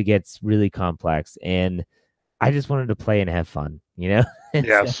started to get really complex, and I just wanted to play and have fun.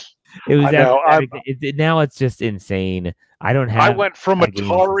 Yes. It was now it's just insane. I don't have. I went from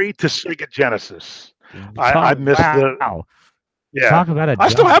Atari to Sega Genesis. I missed the. Yeah. Talk about I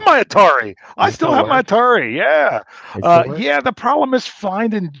still have my Atari. Yeah. The problem is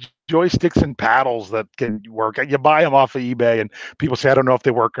finding joysticks and paddles that can work. You buy them off of eBay, and people say, I don't know if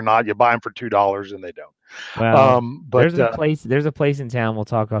they work or not. You buy them for $2, and they don't. Well, but there's a place in town, we'll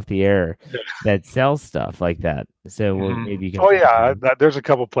talk off the air, that sells stuff like that. So maybe you can. There's a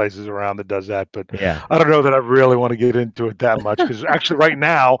couple places around that does that, but yeah, I don't know that I really want to get into it that much, because actually right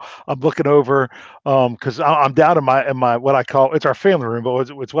now I'm looking over because I'm down in my what I call, it's our family room, but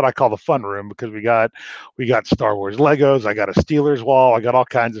it's what I call the fun room, because we got Star Wars Legos, I got a Steelers wall, I got all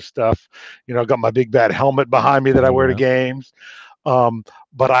kinds of stuff. I got my big bad helmet behind me that I wear to games.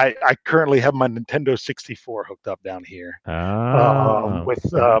 But I currently have my Nintendo 64 hooked up down here with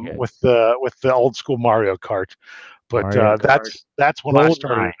the old school Mario Kart. But that's when I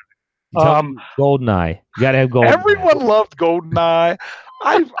started. GoldenEye. You gotta have GoldenEye. Everyone loved GoldenEye.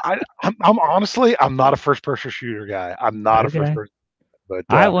 I'm honestly, I'm not a first person shooter guy. I'm not a first person. But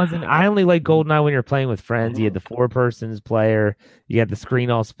I wasn't. I only like GoldenEye when you're playing with friends. You had the 4-persons player. You had the screen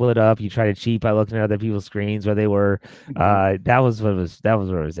all split up. You try to cheat by looking at other people's screens where they were. That was where it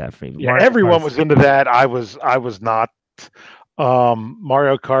was at for me. Yeah, everyone was into that. I was not.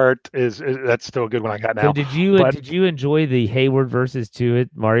 Mario Kart is that's still a good one I got now. So did you enjoy the Hayward versus Tuitt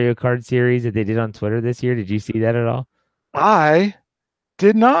Mario Kart series that they did on Twitter this year? Did you see that at all? I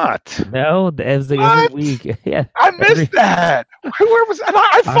did not. No, it was like every week. Yeah, I missed that. Where was that?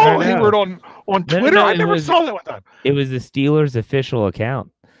 I follow Hayward on Twitter. I never saw that one time. It was the Steelers' official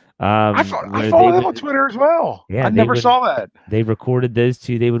account. I follow them on Twitter as well. Yeah, I never saw that. They recorded those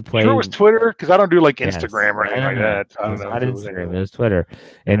two. They would play. Sure, it was Twitter, because I don't do like Instagram or anything like that. I don't know. Not Instagram. It was Twitter,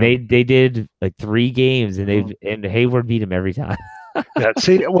 and they did like 3 games, and Hayward beat him every time. Yeah.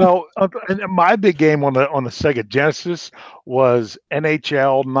 See, well, and my big game on the Sega Genesis was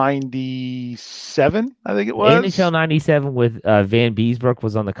NHL '97. I think it was NHL '97 with Van Beesbrook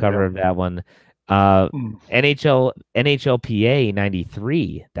was on the cover of that one. NHLPA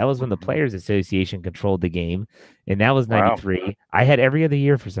 '93. That was when the Players Association controlled the game, and that was '93. Wow. I had every other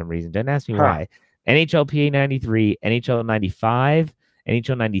year for some reason. Don't ask me why. NHLPA '93, NHL '95,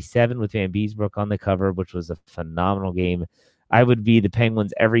 NHL '97 with Van Beesbrook on the cover, which was a phenomenal game. I would be the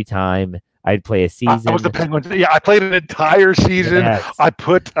Penguins every time. I'd play a season. I was the Penguins. Yeah, I played an entire season. Yes. I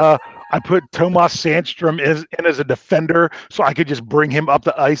put Tomas Sandstrom in as a defender, so I could just bring him up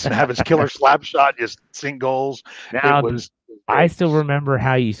the ice and have his killer slap shot, just sink goals. Now, I still remember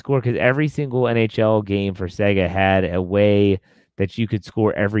how you score, because every single NHL game for Sega had a way that you could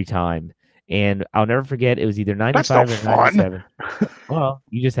score every time. And I'll never forget, it was either 95 or 97. Well,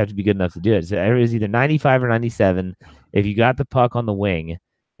 you just have to be good enough to do it. So it was either 95 or 97. If you got the puck on the wing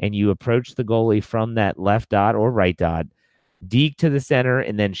and you approach the goalie from that left dot or right dot, deke to the center,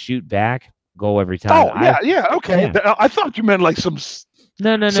 and then shoot back, goal every time. Oh, okay. Yeah. I thought you meant like some...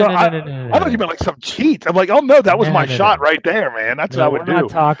 No. I thought you meant like some cheat. I'm like, oh no, that was my shot right there, man. That's what I would do. We're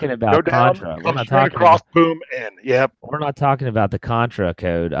not talking about go down, Contra. We're not talking across, boom, in. Yep. We're not talking about the Contra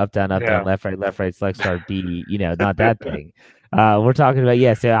code, up, down, left, right, select, start, B, not that thing. We're talking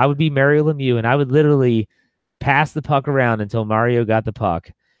about, so I would be Mario Lemieux, and I would literally pass the puck around until Mario got the puck,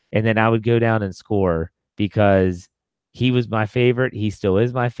 and then I would go down and score, because he was my favorite. He still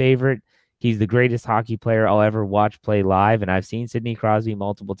is my favorite. He's the greatest hockey player I'll ever watch play live, and I've seen Sidney Crosby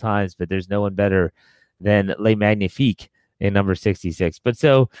multiple times, but there's no one better than Le Magnifique in number 66. But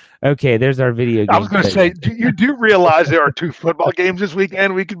there's our video game. I was going to say, you do realize there are 2 football games this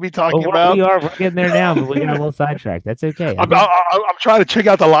weekend we could be talking about? We're getting there now, but we got a little sidetracked. That's okay. I'm trying to check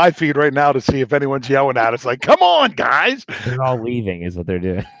out the live feed right now to see if anyone's yelling at us. Like, come on, guys. They're all leaving is what they're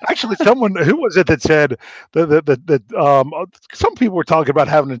doing. Actually, someone, who was it that said that some people were talking about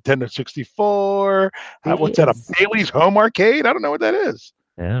having a Nintendo 64. What's that, a Bailey's Home Arcade? I don't know what that is.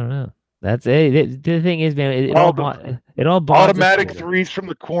 I don't know. That's it. The thing is, man, it all automatic threes from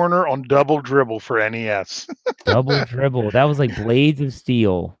the corner on Double Dribble for NES. Double Dribble. That was like Blades of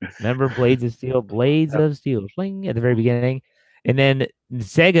Steel. Remember Blades of Steel? Blades of Steel. Fling at the very beginning. And then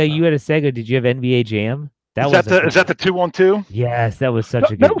Sega, you had a Sega. Did you have NBA Jam? That is that the 2-on-2? Yes, that was such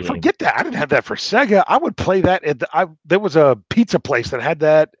a good No, game. forget that. I didn't have that for Sega. I would play that there was a pizza place that had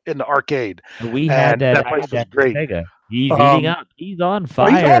that in the arcade. We had that. That place was great. Sega. He's eating up. He's on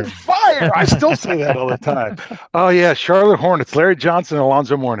fire. He's on fire. I still say that all the time. Oh yeah, Charlotte Hornets, Larry Johnson,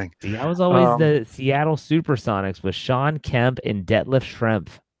 Alonzo Mourning. That was always the Seattle Supersonics with Sean Kemp and Detlef Schrempf.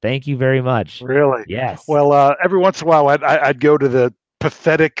 Thank you very much. Really? Yes. Well, every once in a while, I'd go to the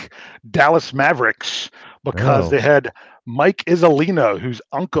pathetic Dallas Mavericks because they had Mike Isolino, whose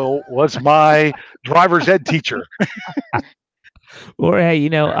uncle was my driver's ed teacher. Or hey,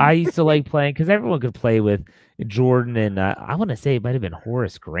 I used to like playing because everyone could play with Jordan, and I want to say it might have been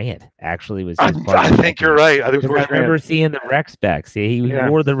Horace Grant. Actually, was his I think you're right. I remember seeing the rec specs. He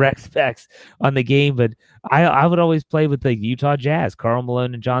wore the rec specs on the game, but I would always play with the Utah Jazz. Karl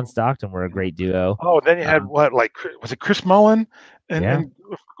Malone and John Stockton were a great duo. Oh, then you had was it Chris Mullin and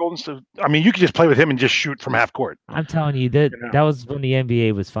Golden State? I mean, you could just play with him and just shoot from half court. I'm telling you that was when the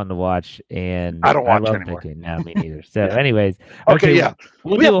NBA was fun to watch, and I don't watch anymore. No, me neither. So, anyways,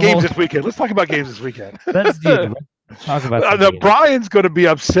 we have games this weekend. Let's talk about games this weekend. Let's do it. Let's talk about Brian's going to be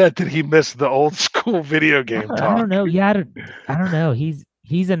upset that he missed the old school video game talk. I don't know. Yeah, I don't know. He's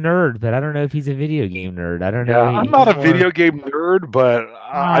a nerd, but I don't know if he's a video game nerd. I don't know. I'm not a video game nerd, but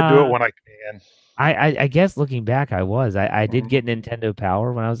I do it when I can. I guess looking back, I was. I did get Nintendo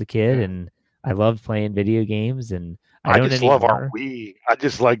Power when I was a kid, and I loved playing video games. And I just love our Wii. I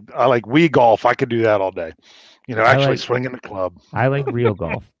like Wii golf. I could do that all day. Actually swinging the club. I like real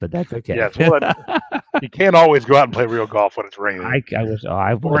golf, but that's okay. Yes, you can't always go out and play real golf when it's raining. I wish.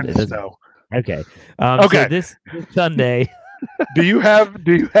 I would. In the snow. Okay. Okay. So this Sunday. do you have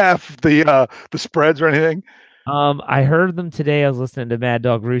the spreads or anything? I heard them today. I was listening to Mad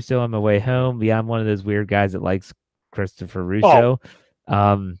Dog Russo on my way home. Yeah, I'm one of those weird guys that likes Christopher Russo.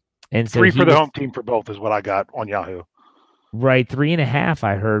 And so 3 for the home team for both is what I got on Yahoo. Right, 3.5.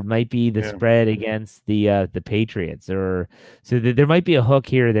 I heard might be the spread against the Patriots, so there might be a hook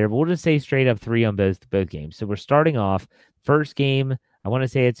here or there. But we'll just say straight up 3 on both games. So we're starting off first game. I want to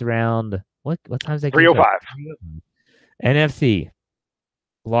say it's around what time is that? 3:05. NFC,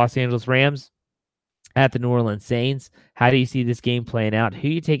 Los Angeles Rams at the New Orleans Saints. How do you see this game playing out? Who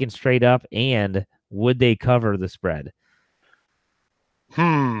are you taking straight up, and would they cover the spread?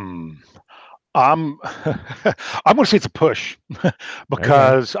 I'm going to say it's a push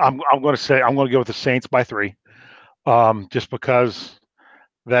because I'm going to go with the Saints by 3, just because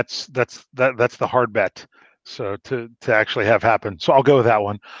that's the hard bet. So to actually have happen, so I'll go with that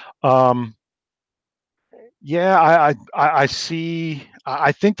one. I see.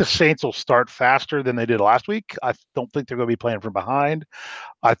 I think the Saints will start faster than they did last week. I don't think they're going to be playing from behind.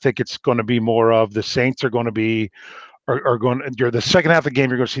 I think it's going to be more of the Saints are going to be. You're the second half of the game.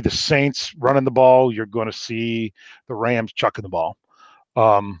 You're going to see the Saints running the ball. You're going to see the Rams chucking the ball.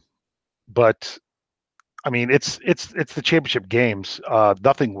 But I mean, it's the championship games.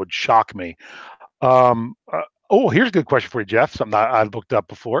 Nothing would shock me. Here's a good question for you, Jeff. Something I've looked up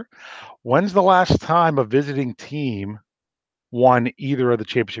before. When's the last time a visiting team won either of the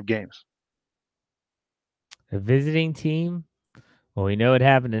championship games? A visiting team? Well, we know it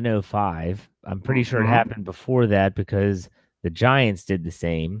happened in 2005. I'm pretty sure it happened before that because the Giants did the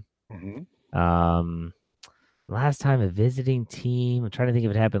same. Last time a visiting team, I'm trying to think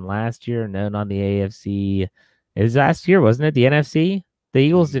if it happened last year. No, not the AFC. It was last year, wasn't it? The NFC? The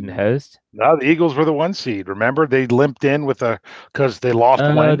Eagles didn't host. No, the Eagles were the 1 seed. Remember, they limped in because they lost.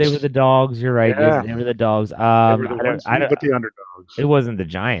 Oh, they were the Dogs. You're right. Yeah. They were the Dogs. They were the 1 seed, but the underdogs. It wasn't the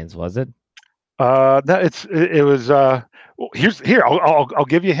Giants, was it? No, it was. Here. I'll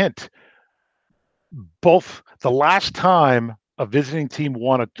give you a hint. Both the last time a visiting team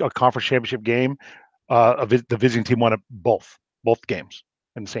won a conference championship game, the visiting team won both games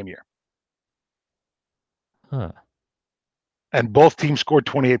in the same year. Huh. And both teams scored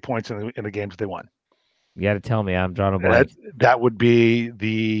 28 points in the games they won. You got to tell me. I'm drawing a blank. That would be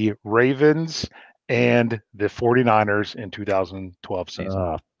the Ravens and the 49ers in 2012 season.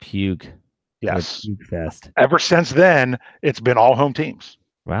 Oh, puke. Yes. Puke fest. Ever since then, it's been all home teams.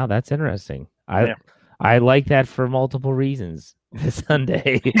 Wow, that's interesting. I like that for multiple reasons. This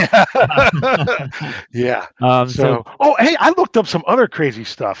Sunday. Yeah. Hey, I looked up some other crazy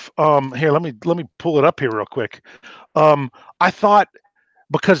stuff. Here, let me pull it up here real quick. I thought,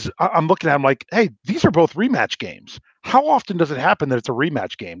 because I'm looking at them like, hey, these are both rematch games. How often does it happen that it's a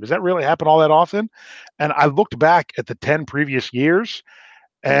rematch game? Does that really happen all that often? And I looked back at the 10 previous years,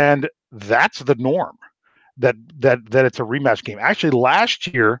 and that's the norm. That it's a rematch game. Actually, last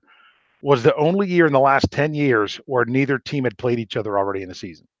year was the only year in the last 10 years where neither team had played each other already in the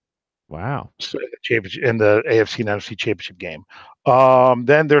season. Wow. So the championship in the AFC and NFC championship game.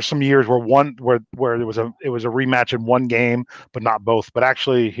 Then there's some years where there was it was a rematch in one game, but not both. But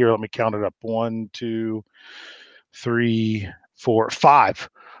actually, here let me count it up: 1, 2, 3, 4, 5.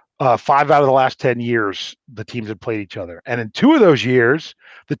 5 out of the last 10 years, the teams had played each other, and in 2 of those years,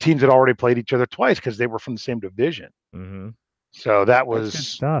 the teams had already played each other twice because they were from the same division. Mm-hmm. So that was good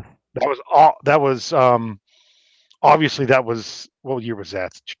stuff. That was obviously that was what year was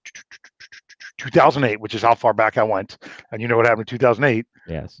that? 2008, which is how far back I went. And you know what happened in 2008?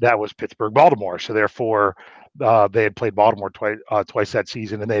 Yes. That was Pittsburgh, Baltimore. So therefore, they had played Baltimore twice that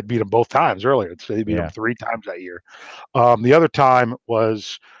season, and they had beat them both times earlier. So they beat them 3 times that year. The other time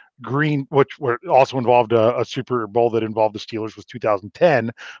was which also involved a Super Bowl that involved the Steelers, was 2010,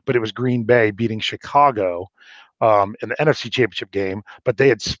 but it was Green Bay beating Chicago in the NFC Championship game, but they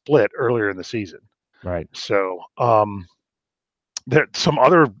had split earlier in the season. Right. So there's some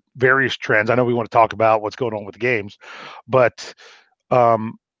other various trends. I know we want to talk about what's going on with the games, but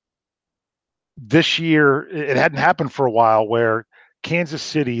this year it hadn't happened for a while where Kansas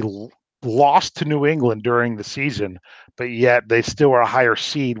City lost to New England during the season, but yet they still are a higher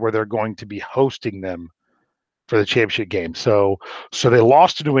seed where they're going to be hosting them for the championship game. So they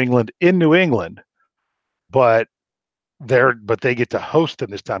lost to New England in New England, but they get to host them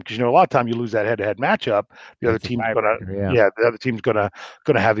this time, because a lot of time you lose that head-to-head matchup, the other team's the other team's gonna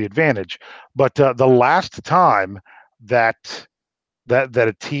have the advantage. But the last time that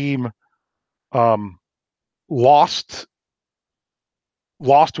a team lost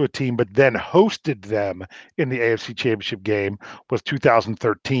to a team but then hosted them in the AFC Championship game was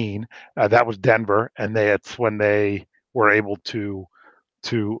 2013. That was Denver, and that's when they were able to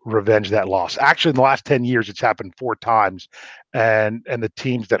revenge that loss. Actually, in the last 10 years, it's happened 4 times, and the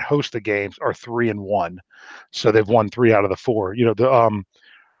teams that host the games are 3-1. So they've won 3 out of the 4. The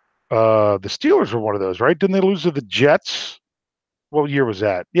Steelers were one of those, right? Didn't they lose to the Jets? What year was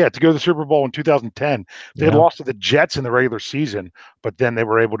that? Yeah, to go to the Super Bowl in 2010. They had lost to the Jets in the regular season, but then they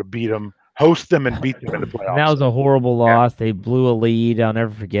were able to beat them, host them, and beat them in the playoffs. That was a horrible loss. They blew a lead. I'll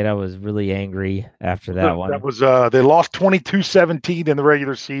never forget. I was really angry after that one. That was they lost 22-17 in the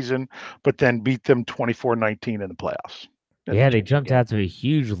regular season, but then beat them 24-19 in the playoffs. Yeah, they jumped out to a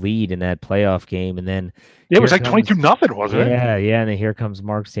huge lead in that playoff game, and then it was like 22-0, wasn't it? Yeah, and then here comes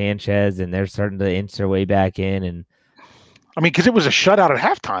Mark Sanchez, and they're starting to inch their way back in. And I mean, because it was a shutout at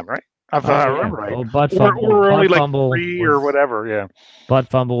halftime, right? If I remember right. Well, Butt fumble, 3 or whatever, yeah. Butt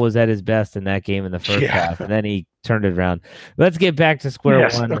fumble was at his best in that game in the first half, and then he turned it around. Let's get back to square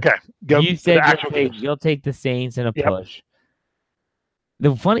one. Okay. You said you'll take the Saints in a push.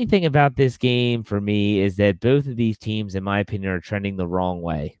 The funny thing about this game for me is that both of these teams, in my opinion, are trending the wrong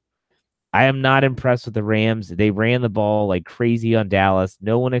way. I am not impressed with the Rams. They ran the ball like crazy on Dallas.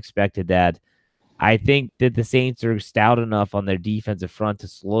 No one expected that. I think that the Saints are stout enough on their defensive front to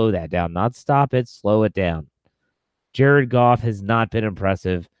slow that down, not stop it, slow it down. Jared Goff has not been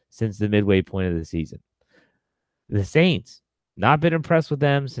impressive since the midway point of the season. The Saints, not been impressed with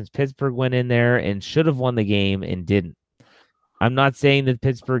them since Pittsburgh went in there and should have won the game and didn't. I'm not saying that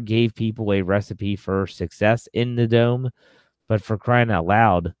Pittsburgh gave people a recipe for success in the Dome, but for crying out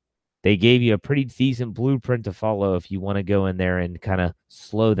loud, they gave you a pretty decent blueprint to follow if you want to go in there and kind of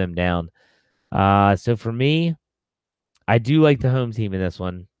slow them down. So for me, I do like the home team in this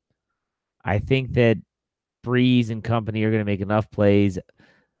one. I think that Breeze and company are going to make enough plays.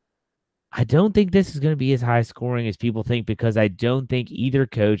 I don't think this is going to be as high scoring as people think, because I don't think either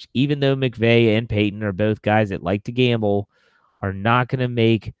coach, even though McVay and Peyton are both guys that like to gamble, are not going to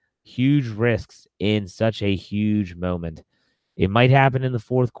make huge risks in such a huge moment. It might happen in the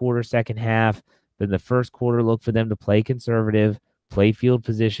fourth quarter, second half, but in the first quarter, look for them to play conservative, play field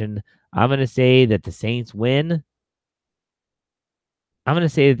position. I'm going to say that the Saints win. I'm going to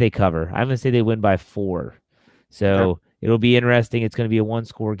say that they cover. I'm going to say they win by 4. So it'll be interesting. It's going to be a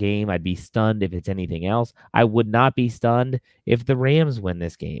 1-score game. I'd be stunned if it's anything else. I would not be stunned if the Rams win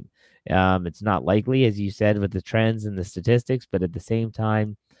this game. It's not likely, as you said, with the trends and the statistics, but at the same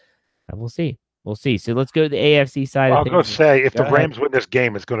time, we'll see. We'll see. So let's go to the AFC side. I'm going to say if the Rams win this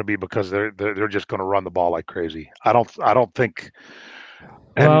game, it's going to be because they're just going to run the ball like crazy. I don't think.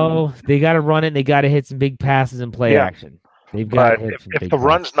 Well, they got to run it. And they got to hit some big passes and play action. They've got to hit some if big the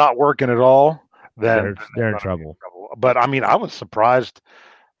run's not working at all, then they're in trouble. But I mean, I was surprised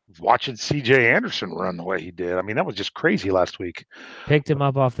watching C.J. Anderson run the way he did. I mean, that was just crazy last week. Picked him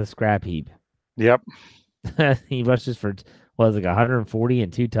up off the scrap heap. Yep. He rushes for was like 140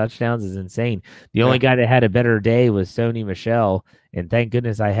 and 2 touchdowns is insane. The only guy that had a better day was Sony Michel, and thank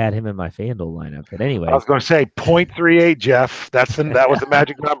goodness I had him in my FanDuel lineup. But anyway, I was going to say 0.38, Jeff. That was the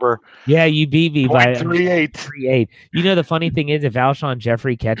magic number. Yeah, you beat me by 0.38. You know, the funny thing is, if Alshon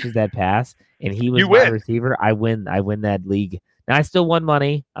Jeffrey catches that pass and he was my receiver, I win that league. Now I still won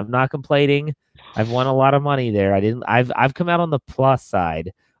money. I'm not complaining. I've won a lot of money there. I've come out on the plus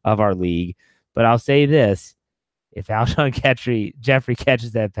side of our league, but I'll say this: if Alshon Jeffrey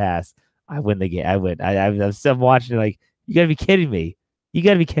catches that pass, I win the game. I win. I'm still watching like, you got to be kidding me. You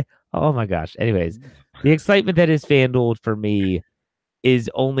got to be oh my gosh. Anyways, the excitement that is FanDuel for me is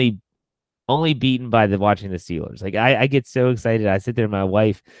only beaten by watching the Steelers. Like I get so excited. I sit there, my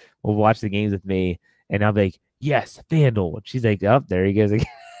wife will watch the games with me, and I'll be like, yes, FanDuel. And she's like, oh, there he goes again.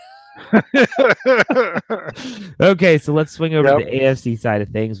 Okay, so let's swing over to the AFC side of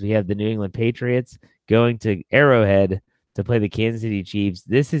things. We have the New England Patriots going to Arrowhead to play the Kansas City Chiefs.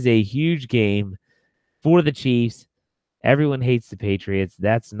 This is a huge game for the Chiefs. Everyone hates the Patriots.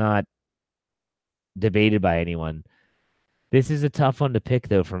 That's not debated by anyone. This is a tough one to pick,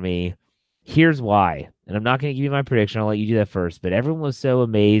 though, for me. Here's why. And I'm not going to give you my prediction. I'll let you do that first. But everyone was so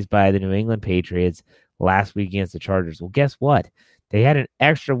amazed by the New England Patriots last week against the Chargers. Well, guess what? They had an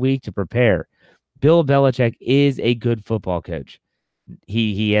extra week to prepare. Bill Belichick is a good football coach.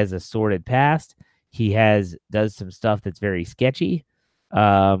 He has a sordid past. He does some stuff that's very sketchy.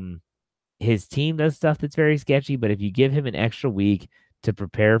 His team does stuff that's very sketchy, but if you give him an extra week to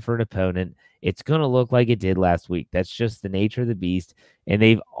prepare for an opponent, it's going to look like it did last week. That's just the nature of the beast. And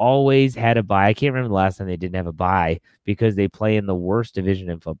they've always had a bye. I can't remember the last time they didn't have a bye because they play in the worst division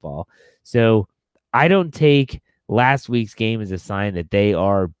in football. So I don't take last week's game as a sign that they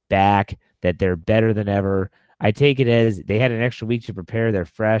are back, that they're better than ever. I take it as they had an extra week to prepare. They're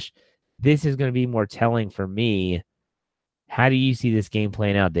fresh. This is going to be more telling for me. How do you see this game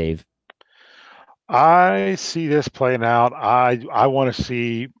playing out, Dave? I see this playing out. I want to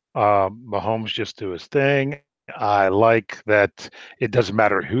see Mahomes just do his thing. I like that it doesn't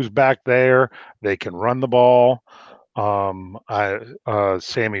matter who's back there. They can run the ball.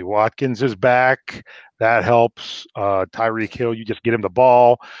 Sammy Watkins is back. That helps. Tyreek Hill, you just get him the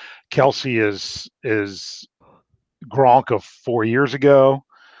ball. Kelsey is Gronk of 4 years ago,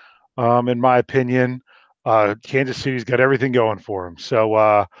 in my opinion. Kansas City's got everything going for him.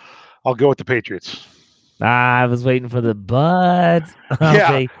 So I'll go with the Patriots. I was waiting for the but.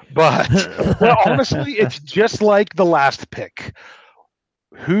 Yeah, but well, honestly, it's just like the last pick.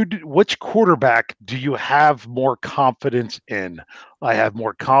 Which quarterback do you have more confidence in? I have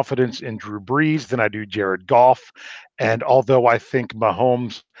more confidence in Drew Brees than I do Jared Goff. And although I think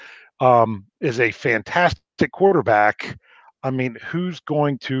Mahomes is a fantastic quarterback, I mean, who's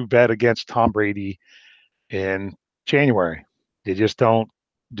going to bet against Tom Brady in January? They just don't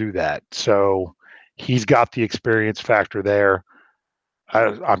do that. So he's got the experience factor there.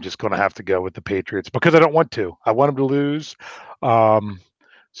 I'm just going to have to go with the Patriots because I don't want to. I want them to lose. But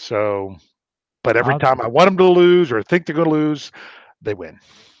every time I want them to lose or think they're going to lose, they win.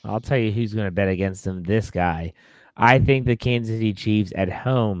 I'll tell you who's going to bet against them. This guy. I think the Kansas City Chiefs at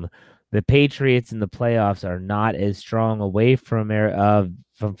home, the Patriots in the playoffs are not as strong away from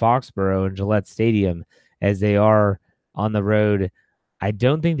Foxborough and Gillette Stadium as they are on the road. I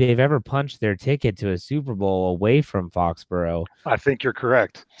don't think they've ever punched their ticket to a Super Bowl away from Foxborough. I think you're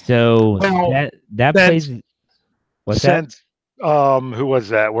correct. So that plays. What's that? Who was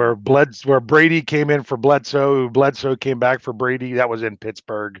that? Where Brady came in for Bledsoe, Bledsoe came back for Brady. That was in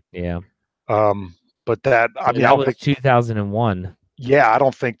Pittsburgh. Yeah. But that was 2001. Yeah, I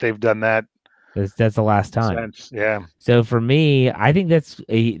don't think they've done that. That's the last time. Yeah. So for me, I think that's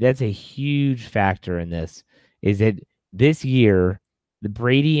a huge factor in this. Is that this year the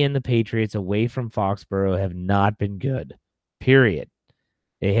Brady and the Patriots away from Foxborough have not been good. Period.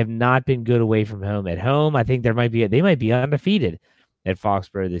 They have not been good away from home. At home, I think they might be undefeated at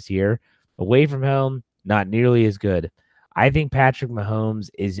Foxborough this year. Away from home, not nearly as good. I think Patrick Mahomes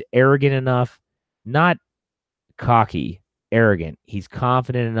is arrogant enough, not cocky, arrogant. He's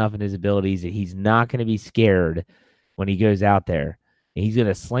confident enough in his abilities that he's not going to be scared when he goes out there. And he's going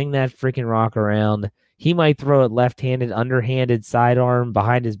to sling that freaking rock around. He might throw it left-handed, underhanded, sidearm,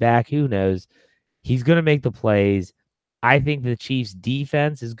 behind his back. Who knows? He's going to make the plays. I think the Chiefs'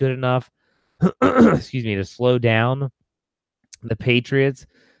 defense is good enough, to slow down the Patriots.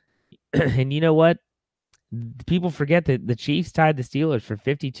 And you know what? People forget that the Chiefs tied the Steelers for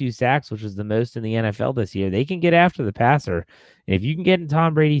 52 sacks, which was the most in the NFL this year. They can get after the passer. And if you can get in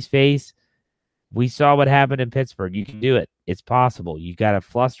Tom Brady's face, we saw what happened in Pittsburgh. You can do it. It's possible. You got to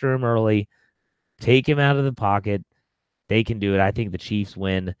fluster him early, take him out of the pocket. They can do it. I think the Chiefs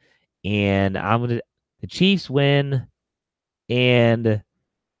win, and the Chiefs win, and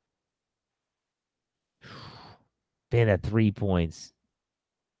man, at 3 points.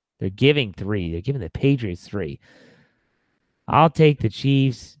 They're giving 3. They're giving the Patriots 3. I'll take the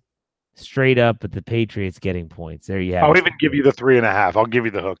Chiefs straight up, but the Patriots getting points. There you have it. I'll even give you the 3.5. I'll give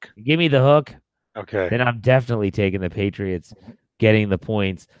you the hook. Give me the hook. Okay. Then I'm definitely taking the Patriots getting the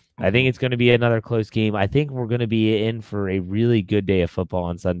points. I think it's going to be another close game. I think we're going to be in for a really good day of football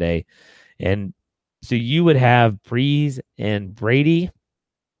on Sunday. And so you would have Breeze and Brady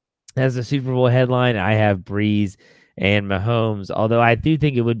as the Super Bowl headline. I have Breeze and Mahomes, although I do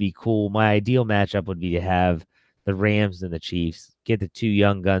think it would be cool. My ideal matchup would be to have the Rams and the Chiefs, get the 2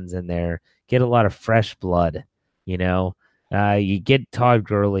 young guns in there, get a lot of fresh blood, you know. You get Todd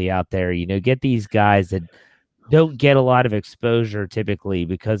Gurley out there, you know, get these guys that don't get a lot of exposure typically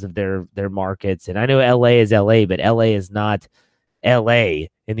because of their markets. And I know LA is LA, but LA is not LA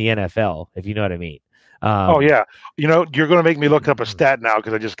in the NFL, if you know what I mean. Oh, yeah. You know, you're going to make me look up a stat now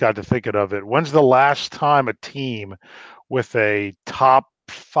because I just got to thinking of it. When's the last time a team with a top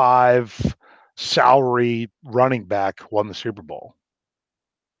 5 salary running back won the Super Bowl?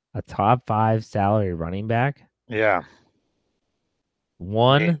 A top 5 salary running back? Yeah.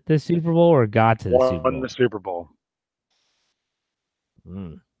 Won the Super Bowl or got to the Super Bowl? Won the Super Bowl.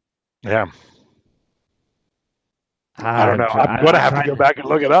 Mm. Yeah. I don't know. I'm going to have to go back and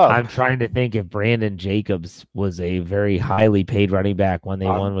look it up. I'm trying to think if Brandon Jacobs was a very highly paid running back when they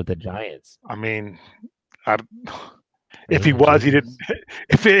won with the Giants. I mean, if he was, he didn't.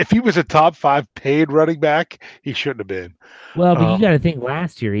 If he was a top 5 paid running back, he shouldn't have been. Well, but you got to think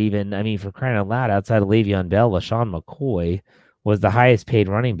last year, even, I mean, for crying out loud, outside of Le'Veon Bell, LaShawn McCoy was the highest paid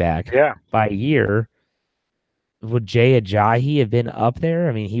running back by a year. Would Jay Ajayi have been up there?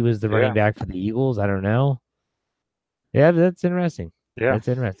 I mean, he was the running back for the Eagles. I don't know. Yeah, that's interesting. Yeah, that's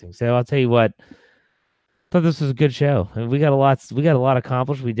interesting. So I'll tell you what. Thought this was a good show. I mean, we got a lot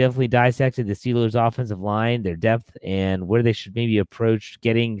accomplished. We definitely dissected the Steelers' offensive line, their depth, and where they should maybe approach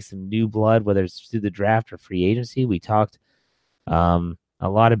getting some new blood, whether it's through the draft or free agency. We talked a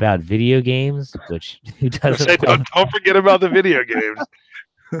lot about video games, which who doesn't? Don't forget about the video games.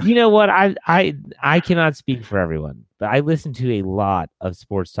 You know what? I cannot speak for everyone, but I listen to a lot of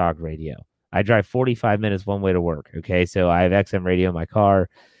sports talk radio. I drive 45 minutes one way to work. Okay, so I have XM radio in my car.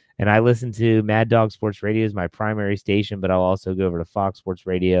 And I listen to Mad Dog Sports Radio as my primary station, but I'll also go over to Fox Sports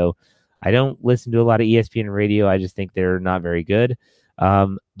Radio. I don't listen to a lot of ESPN radio. I just think they're not very good.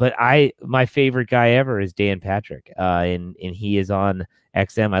 But my favorite guy ever is Dan Patrick, and he is on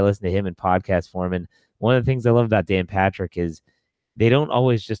XM. I listen to him in podcast form. And one of the things I love about Dan Patrick is they don't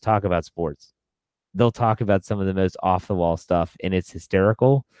always just talk about sports. They'll talk about some of the most off-the-wall stuff, and it's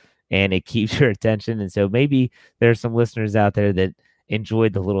hysterical, and it keeps your attention. And so maybe there's some listeners out there that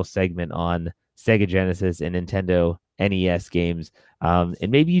enjoyed the little segment on Sega Genesis and Nintendo NES games. And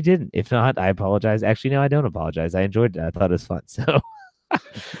maybe you didn't. If not, I apologize. Actually, no, I don't apologize. I enjoyed it. I thought it was fun. So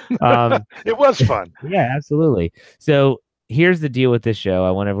it was fun. Yeah, absolutely. So here's the deal with this show.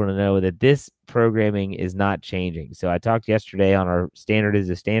 I want everyone to know that this programming is not changing. So I talked yesterday on our Standard is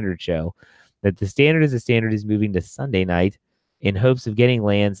a Standard show that the Standard is a Standard is moving to Sunday night in hopes of getting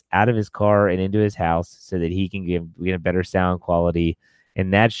Lance out of his car and into his house so that he can get a better sound quality.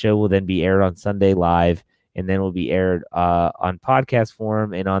 And that show will then be aired on Sunday live, and then will be aired on podcast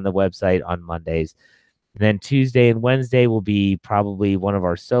form and on the website on Mondays. And then Tuesday and Wednesday will be probably one of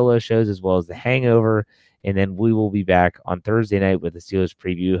our solo shows as well as The Hangover. And then we will be back on Thursday night with the Steelers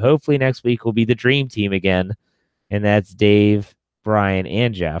preview. Hopefully next week will be the Dream Team again, and that's Dave, Brian,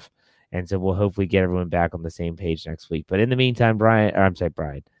 and Jeff. And so we'll hopefully get everyone back on the same page next week. But in the meantime,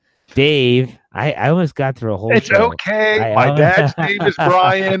 Dave, I almost got through a whole It's show. okay. My dad's name is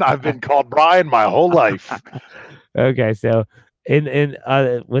Brian. I've been called Brian my whole life. Okay, so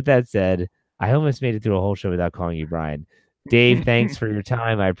with that said, I almost made it through a whole show without calling you Brian. Dave, thanks for your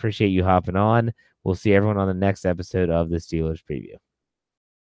time. I appreciate you hopping on. We'll see everyone on the next episode of the Steelers Preview.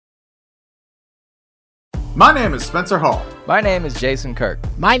 My name is Spencer Hall. My name is Jason Kirk.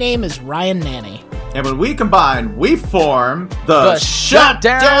 My name is Ryan Nanny. And when we combine, we form the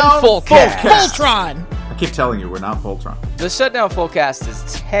Shutdown Fullcast. Voltron. I keep telling you, we're not Voltron. The Shutdown Fullcast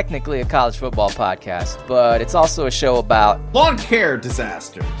is technically a college football podcast, but it's also a show about lawn care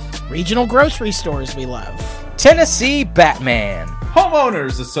disasters, regional grocery stores we love, Tennessee Batman,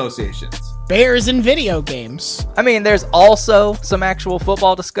 homeowners associations, bears in video games. I mean, there's also some actual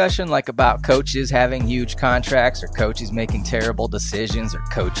football discussion, like about coaches having huge contracts, or coaches making terrible decisions, or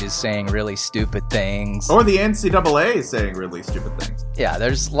coaches saying really stupid things. Or the NCAA saying really stupid things. Yeah,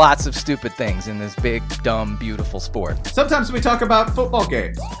 there's lots of stupid things in this big, dumb, beautiful sport. Sometimes we talk about football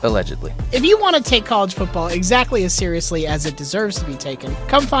games. Allegedly. If you want to take college football exactly as seriously as it deserves to be taken,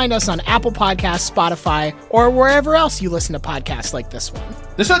 come find us on Apple Podcasts, Spotify, or wherever else you listen to podcasts like this one.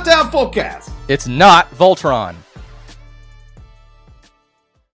 The Shutdown Fullcast. It's not Voltron.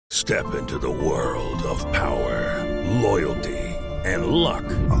 Step into the world of power, loyalty, and luck.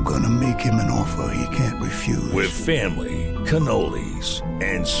 I'm gonna make him an offer he can't refuse. With family, cannolis,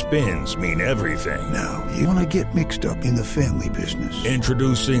 and spins mean everything. Now, you wanna get mixed up in the family business.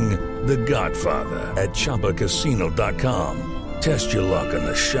 Introducing The Godfather at ChumbaCasino.com. Test your luck in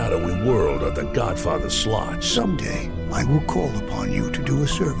the shadowy world of The Godfather slot. Someday, I will call upon you to do a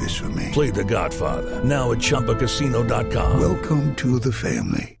service for me. Play The Godfather, now at ChumbaCasino.com. Welcome to the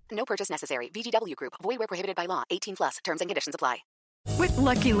family. No purchase necessary. VGW Group. Void where prohibited by law. 18+. Terms and conditions apply. With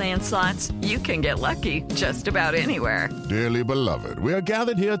Lucky Land Slots, you can get lucky just about anywhere. Dearly beloved, we are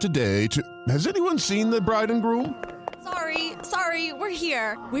gathered here today to... Has anyone seen the bride and groom? Sorry, we're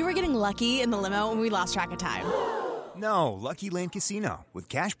here. We were getting lucky in the limo and we lost track of time. No, Lucky Land Casino, with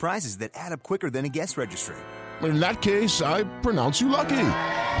cash prizes that add up quicker than a guest registry. In that case, I pronounce you lucky.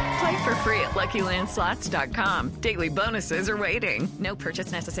 Play for free at LuckyLandSlots.com. Daily bonuses are waiting. No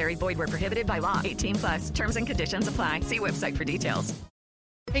purchase necessary. Void where prohibited by law. 18+. Terms and conditions apply. See website for details.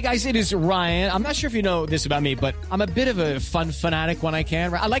 Hey guys, it is Ryan. I'm not sure if you know this about me, but I'm a bit of a fun fanatic when I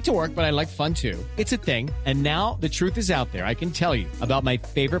can. I like to work, but I like fun too. It's a thing. And now the truth is out there. I can tell you about my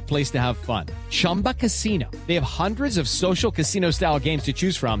favorite place to have fun. Chumba Casino. They have hundreds of social casino style games to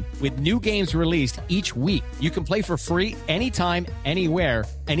choose from with new games released each week. You can play for free anytime, anywhere.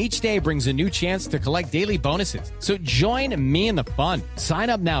 And each day brings a new chance to collect daily bonuses. So join me in the fun. Sign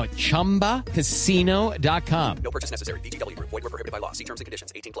up now at ChumbaCasino.com. No purchase necessary. VGW Group. Void where prohibited by law. See terms and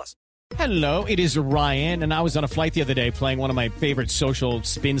conditions. 18+. Hello, it is Ryan, and I was on a flight the other day playing one of my favorite social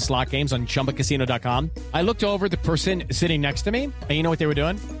spin slot games on ChumbaCasino.com. I looked over at the person sitting next to me, and you know what they were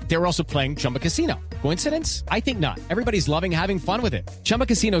doing? They were also playing Chumba Casino. Coincidence? I think not. Everybody's loving having fun with it. Chumba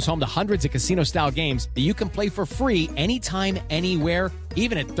Casino is home to hundreds of casino-style games that you can play for free anytime, anywhere,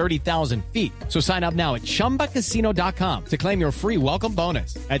 even at 30,000 feet. So sign up now at ChumbaCasino.com to claim your free welcome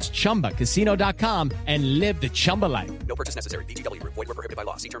bonus. That's ChumbaCasino.com and live the Chumba life. No purchase necessary. VGW Group. Void where prohibited by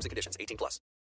law. See terms and conditions. 18+.